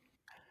 Like,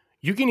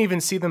 you can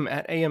even see them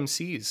at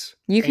AMC's.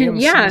 You can,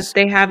 AMC's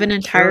they have an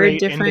entire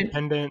different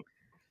independent.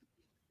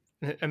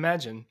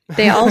 Imagine.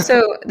 They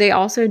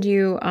also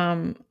do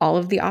all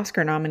of the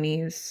Oscar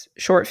nominees,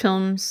 short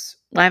films,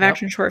 live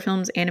action short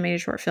films,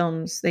 animated short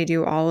films. They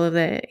do all of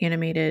the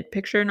animated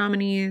picture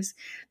nominees.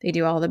 They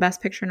do all the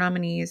best picture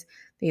nominees.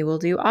 They will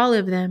do all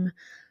of them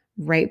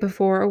right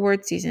before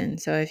award season.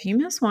 So if you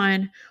miss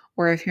one,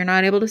 or if you're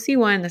not able to see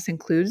one, this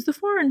includes the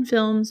foreign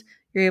films,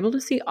 you're able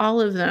to see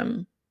all of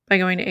them by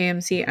going to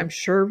AMC. I'm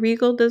sure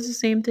Regal does the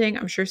same thing.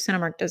 I'm sure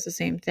Cinemark does the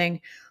same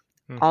thing.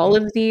 All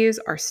of these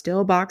are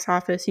still box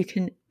office. You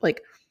can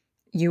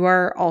you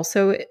are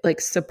also like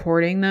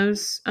supporting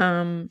those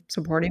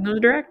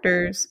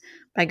directors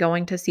by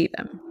going to see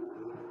them.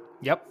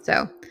 Yep.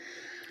 So,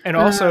 and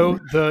also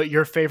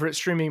your favorite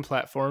streaming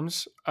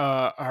platforms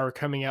are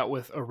coming out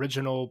with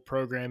original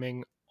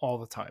programming all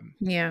the time.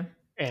 Yeah.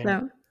 And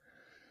So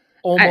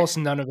almost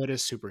none of it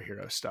is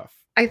superhero stuff.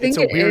 I It's think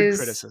a it weird is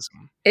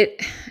criticism.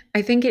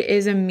 I think it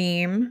is a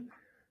meme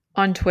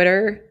on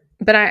Twitter,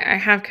 but I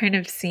have kind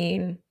of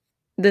seen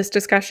this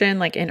discussion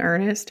like in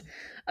earnest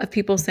of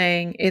people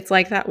saying it's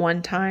like that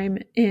one time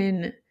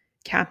in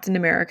Captain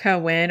America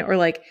when, or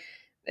like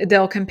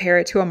they'll compare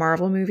it to a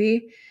Marvel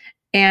movie.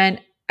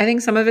 And I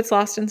think some of it's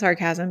lost in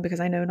sarcasm because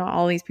I know not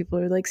all these people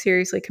are like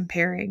seriously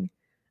comparing,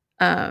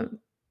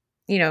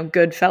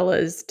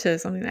 Goodfellas to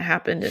something that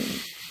happened in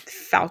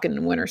Falcon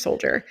and Winter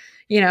Soldier,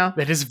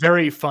 That is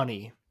very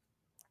funny.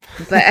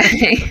 But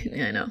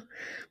I know.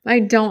 I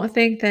don't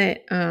think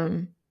that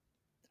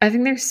I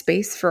think there's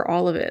space for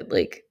all of it.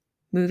 Like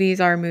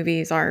movies are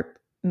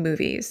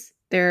movies.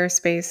 There's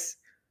space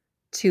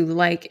to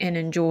like and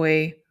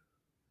enjoy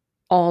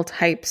all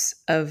types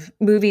of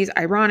movies,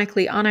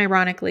 ironically,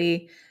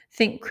 unironically,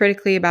 think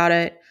critically about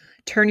it,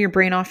 turn your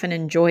brain off and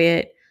enjoy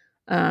it.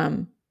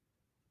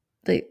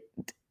 Like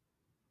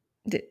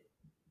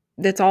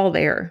that's all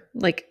there.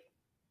 Like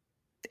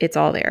it's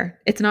all there.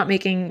 It's not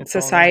making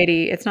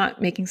society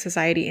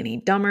any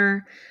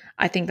dumber.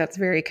 I think that's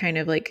very kind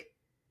of like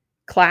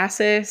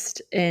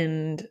classist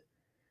and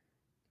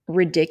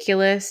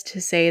ridiculous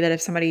to say that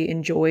if somebody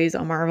enjoys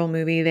a Marvel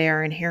movie, they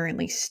are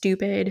inherently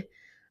stupid.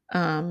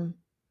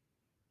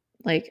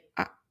 Like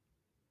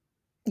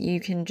you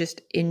can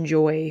just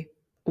enjoy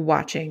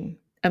watching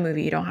a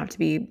movie. You don't have to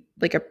be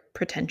like a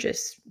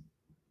pretentious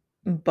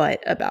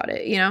butt about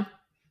it,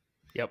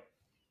 Yep.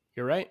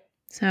 You're right.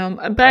 So,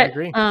 I but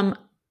agree.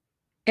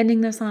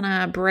 ending this on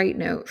a bright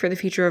note for the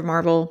future of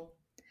Marvel,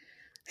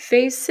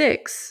 Phase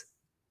 6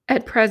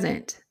 at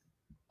present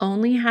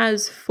only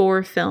has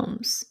 4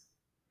 films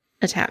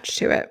attached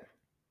to it.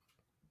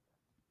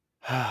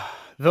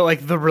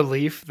 The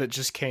relief that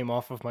just came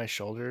off of my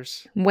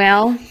shoulders.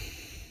 Well,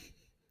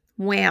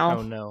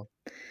 Oh no.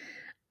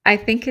 I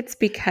think it's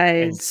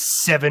because And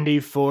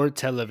 74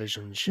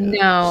 television shows.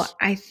 No,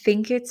 I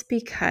think it's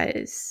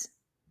because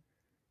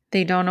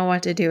they don't know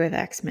what to do with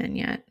X-Men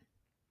yet.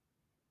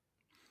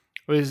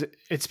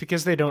 It's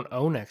because they don't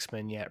own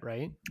X-Men yet,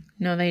 right?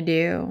 No, they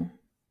do.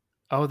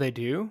 Oh, they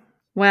do?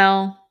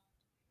 Well,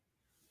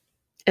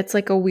 it's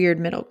like a weird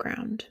middle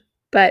ground.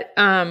 But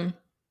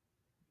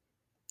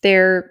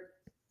there's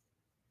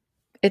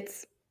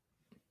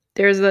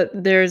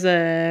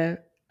a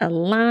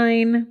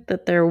line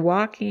that they're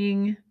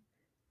walking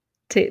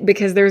to,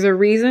 because there's a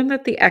reason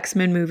that the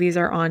X-Men movies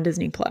are on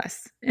Disney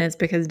Plus, and it's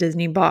because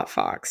Disney bought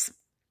Fox.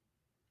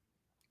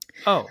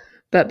 Oh.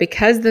 But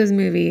because those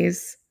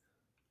movies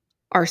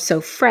are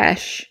so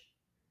fresh,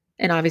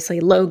 and obviously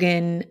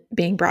Logan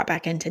being brought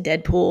back into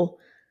Deadpool,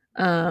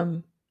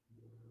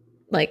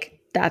 like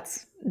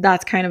that's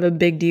kind of a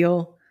big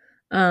deal.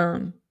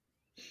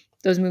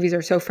 Those movies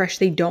are so fresh,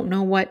 they don't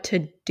know what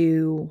to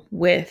do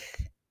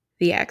with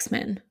the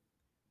X-Men.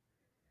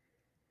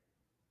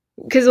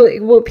 Because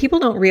what people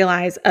don't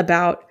realize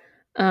about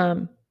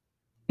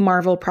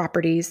Marvel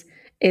properties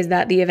is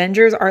that the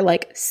Avengers are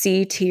like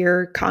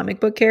C-tier comic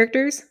book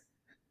characters.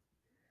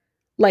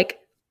 Like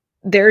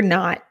they're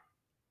not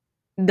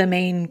the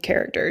main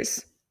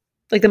characters.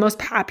 Like the most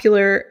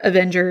popular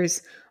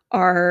Avengers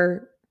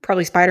are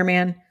probably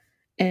Spider-Man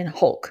and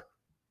Hulk.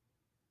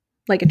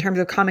 Like in terms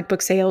of comic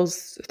book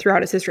sales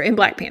throughout its history, and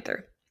Black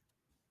Panther.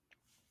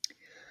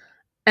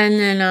 And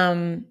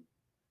then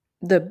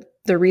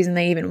the reason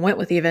they even went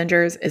with the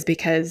Avengers is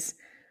because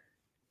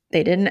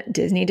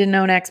Disney didn't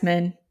own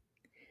X-Men,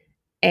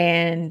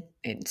 and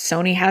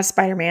Sony has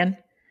Spider-Man,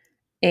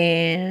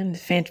 and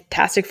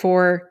Fantastic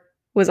Four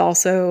was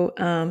also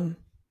oh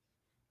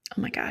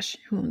my gosh,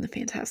 who owned the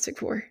Fantastic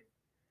Four?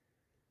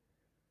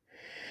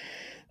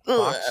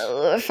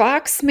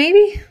 Fox,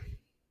 maybe?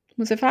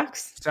 Was it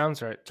Fox?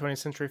 Sounds right. 20th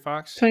Century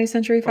Fox? 20th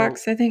Century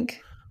Fox, I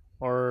think.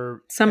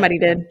 Or somebody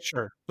did.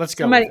 Sure. Let's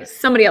go with it.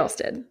 Somebody else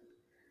did.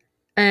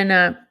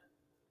 And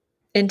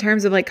in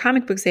terms of like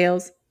comic book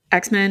sales,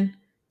 X-Men,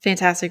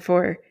 Fantastic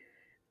Four,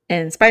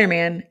 and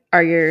Spider-Man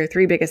are your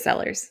 3 biggest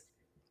sellers.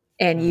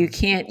 And you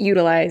can't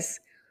utilize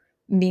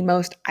the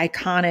most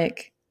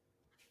iconic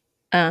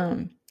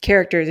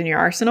characters in your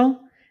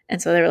arsenal.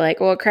 And so they were like,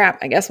 well, crap,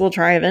 I guess we'll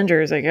try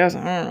Avengers, I guess.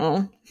 I don't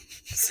know.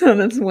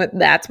 So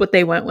that's what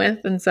they went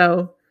with. And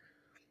so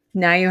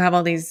now you have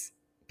all these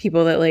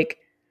people that like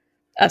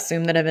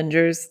assume that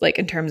Avengers, like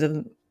in terms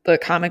of the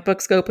comic book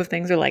scope of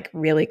things, are like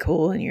really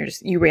cool. And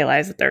you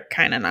realize that they're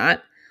kind of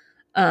not.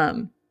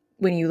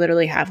 When you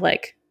literally have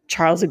like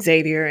Charles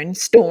Xavier and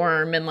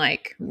Storm and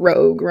like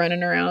Rogue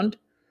running around.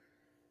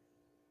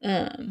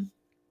 But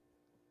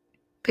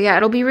yeah,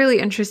 it'll be really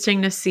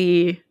interesting to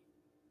see,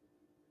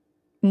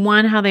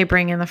 one, how they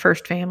bring in the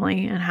first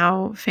family and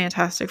how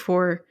Fantastic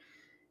Four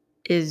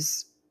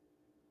is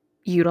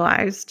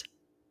utilized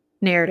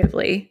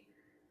narratively.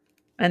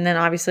 And then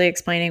obviously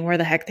explaining where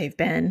the heck they've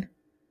been.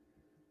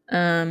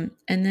 And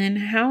then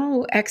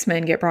how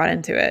X-Men get brought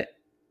into it.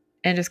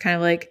 And just kind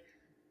of like,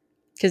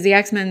 because the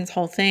X-Men's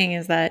whole thing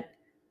is that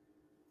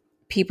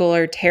people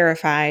are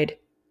terrified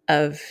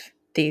of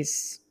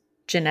these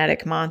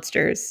genetic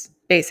monsters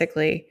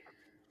basically.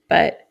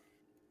 But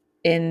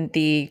in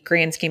the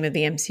grand scheme of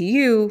the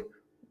MCU,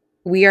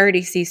 we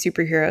already see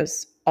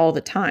superheroes all the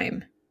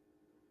time.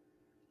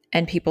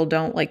 And people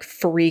don't like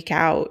freak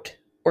out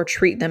or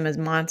treat them as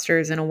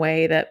monsters in a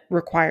way that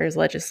requires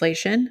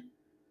legislation.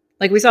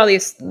 Like we saw the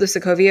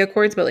Sokovia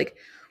Accords, but like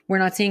we're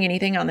not seeing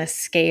anything on this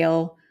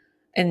scale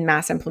and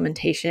mass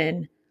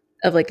implementation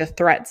of like the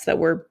threats that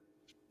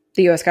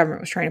the US government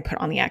was trying to put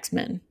on the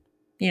X-Men,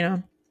 you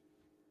know?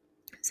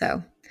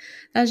 So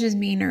that's just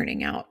me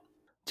nerding out.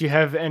 Do you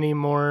have any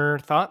more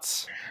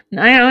thoughts?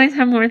 I always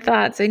have more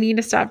thoughts. I need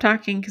to stop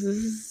talking because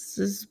this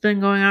has been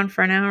going on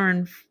for an hour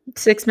and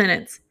 6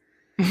 minutes.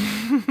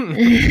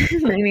 I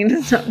need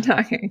to stop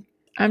talking.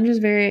 I'm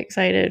just very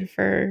excited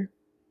for...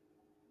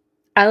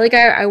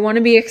 I want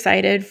to be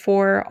excited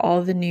for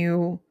all the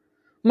new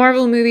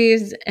Marvel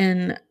movies,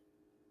 and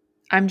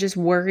I'm just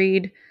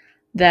worried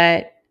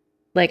that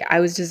like I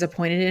was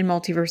disappointed in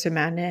Multiverse of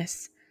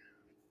Madness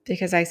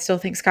because I still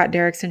think Scott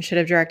Derrickson should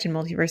have directed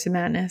Multiverse of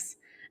Madness.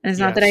 And it's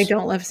not that I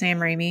don't love Sam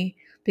Raimi,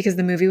 because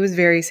the movie was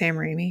very Sam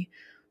Raimi,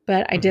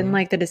 but I didn't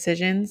like the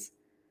decisions.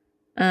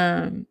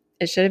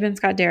 It should have been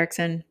Scott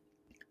Derrickson.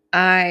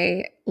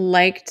 I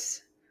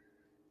liked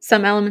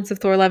some elements of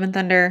Thor: Love and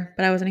Thunder,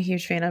 but I wasn't a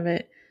huge fan of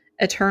it.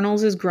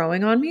 Eternals is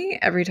growing on me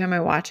every time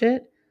I watch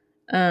it.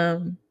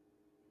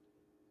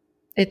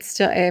 It's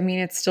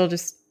still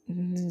just,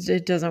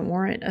 it doesn't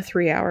warrant a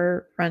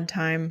 3-hour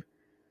runtime.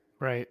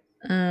 Right.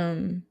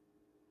 All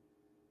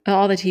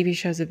the TV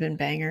shows have been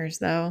bangers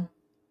though.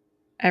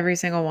 Every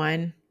single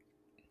one.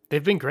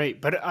 They've been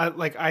great, but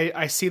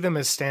I see them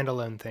as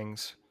standalone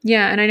things.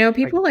 Yeah, and I know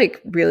people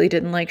really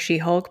didn't like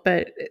She-Hulk,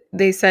 but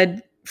they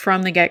said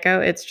from the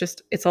get-go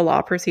it's a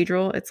law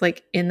procedural. It's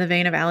like in the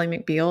vein of Ally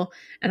McBeal,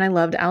 and I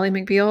loved Ally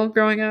McBeal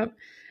growing up.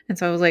 And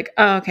so I was like,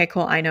 "Oh, okay,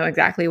 cool. I know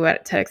exactly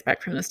what to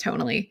expect from this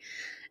tonally."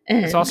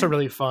 And it's also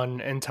really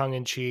fun and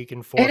tongue-in-cheek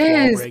and it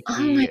is.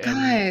 Oh my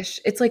gosh.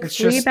 It's like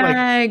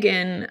Fleabag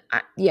and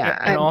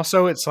and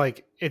also it's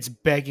like it's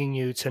begging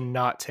you to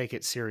not take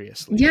it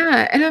seriously.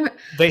 Yeah, and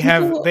they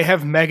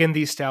have Megan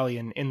Thee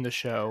Stallion in the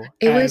show.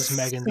 It was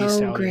Megan Thee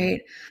Stallion.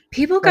 Great.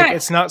 People got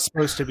it's not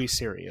supposed to be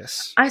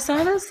serious. I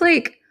saw this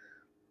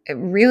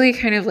really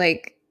kind of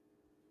I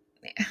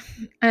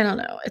don't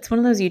know. It's one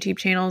of those YouTube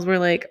channels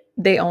where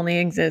they only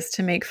exist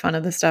to make fun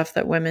of the stuff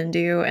that women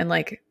do and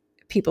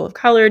people of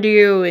color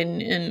do,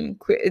 and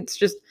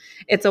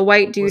it's a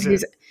white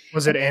dude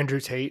was it Andrew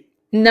Tate?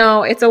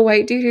 No, it's a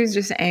white dude who's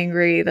just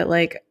angry that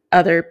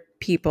other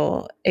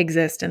people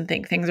exist and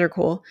think things are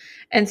cool.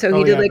 And so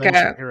he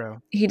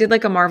did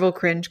a Marvel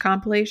cringe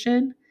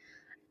compilation.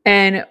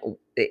 And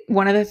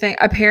one of the things,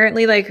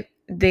 apparently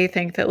they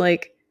think that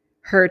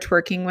her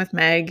twerking with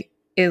Meg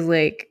is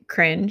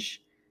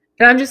cringe.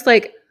 And I'm just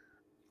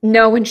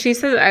no, when she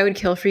said I would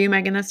kill for you,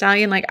 Megan Thee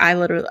Stallion, I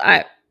literally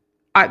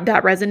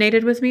that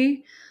resonated with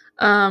me.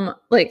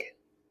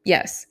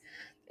 Yes,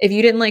 if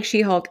you didn't like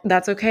She-Hulk,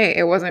 that's okay.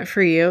 It wasn't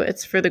for you.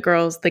 It's for the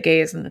girls, the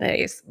gays, and the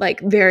days,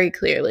 very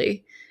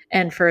clearly,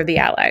 and for the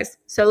allies.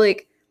 So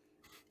it's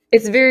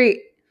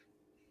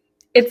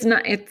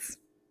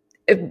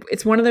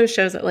one of those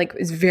shows that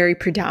is very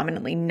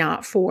predominantly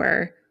not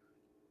for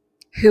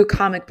who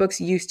comic books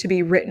used to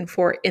be written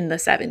for in the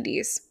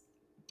 70s.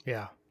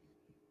 Yeah.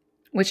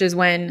 Which is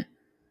when,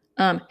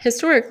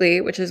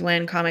 historically,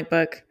 comic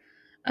book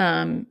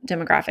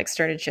demographics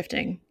started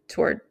shifting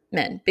toward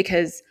men,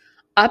 because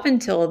up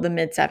until the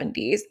mid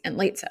 70s and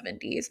late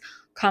 70s,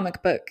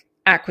 comic book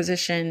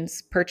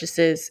acquisitions,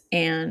 purchases,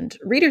 and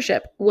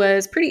readership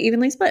was pretty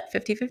evenly split,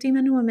 50-50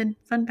 men and women.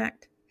 Fun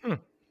fact.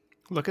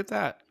 Look at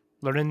that.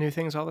 Learning new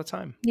things all the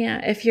time.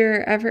 Yeah, if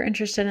you're ever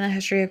interested in the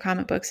history of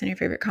comic books and your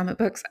favorite comic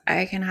books,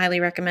 I can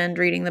highly recommend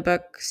reading the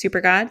book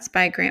Super Gods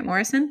by Grant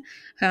Morrison,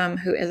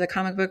 who is a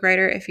comic book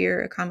writer. If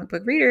you're a comic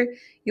book reader,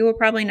 you will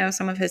probably know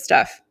some of his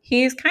stuff.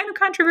 He's kind of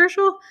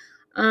controversial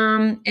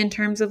in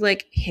terms of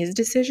his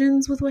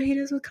decisions with what he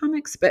does with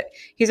comics, but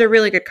he's a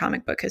really good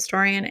comic book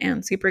historian,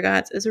 and Super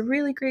Gods is a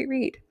really great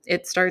read.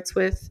 It starts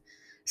with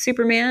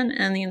Superman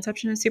and the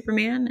inception of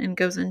Superman and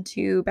goes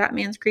into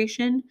Batman's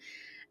creation,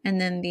 and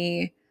then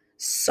the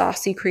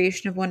saucy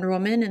creation of Wonder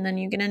Woman, and then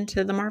you get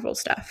into the Marvel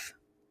stuff.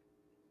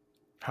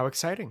 How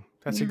exciting.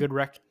 That's a good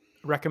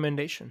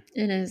recommendation.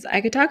 It is.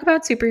 I could talk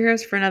about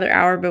superheroes for another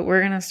hour, but we're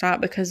going to stop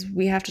because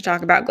we have to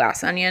talk about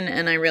Glass Onion,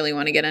 and I really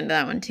want to get into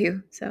that one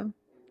too. So,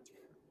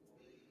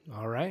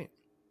 all right.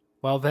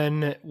 Well,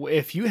 then,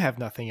 if you have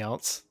nothing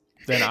else,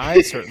 then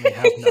I certainly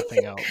have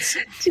nothing else.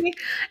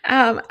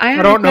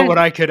 I don't know what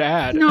I could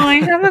add. No, I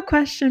have a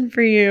question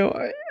for you.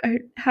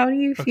 How do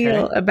you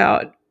feel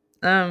about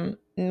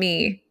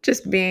me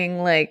just being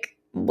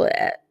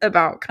bleh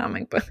about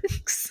comic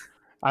books?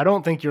 I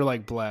don't think you're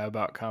bleh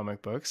about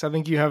comic books. I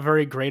think you have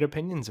very great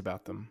opinions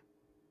about them.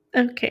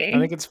 Okay. I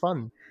think it's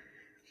fun.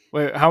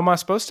 Wait, how am I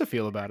supposed to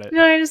feel about it?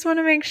 No, I just want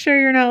to make sure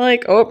you're not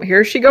oh,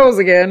 here she goes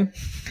again.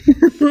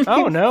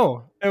 Oh,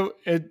 no.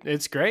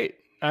 It's great.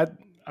 I'm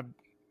a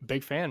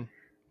big fan.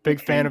 Big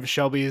fan of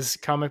Shelby's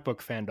comic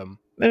book fandom.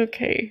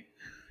 Okay.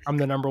 I'm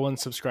the number one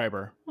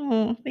subscriber.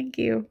 Oh, thank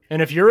you.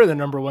 And if you're the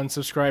number one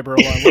subscriber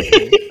along with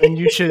me, then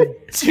you should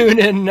tune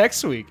in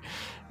next week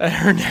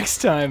or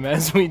next time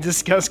as we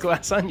discuss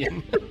Glass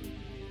Onion.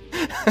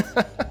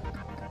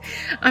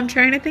 I'm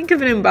trying to think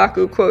of an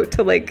M'Baku quote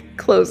to like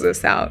close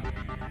this out.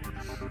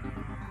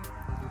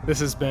 This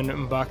has been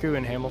M'Baku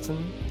in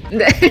Hamilton.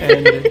 And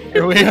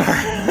here we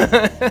are.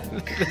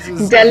 This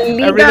is The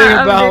leader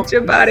of the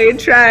Chibari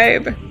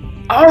tribe.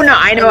 Oh no,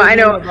 I know.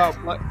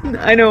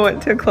 I know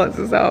what to close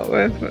this out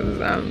with was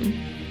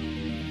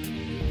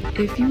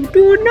if you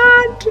do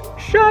not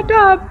shut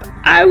up,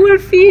 I will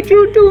feed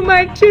you to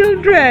my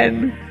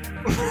children.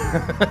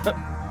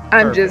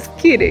 I'm just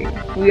kidding.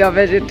 We are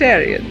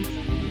vegetarians.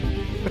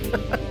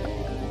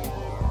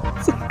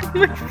 It's like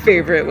my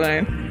favorite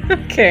line.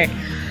 Okay.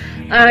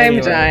 I'm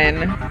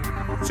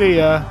done. See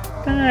ya.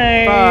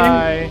 Bye.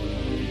 Bye.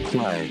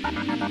 Play.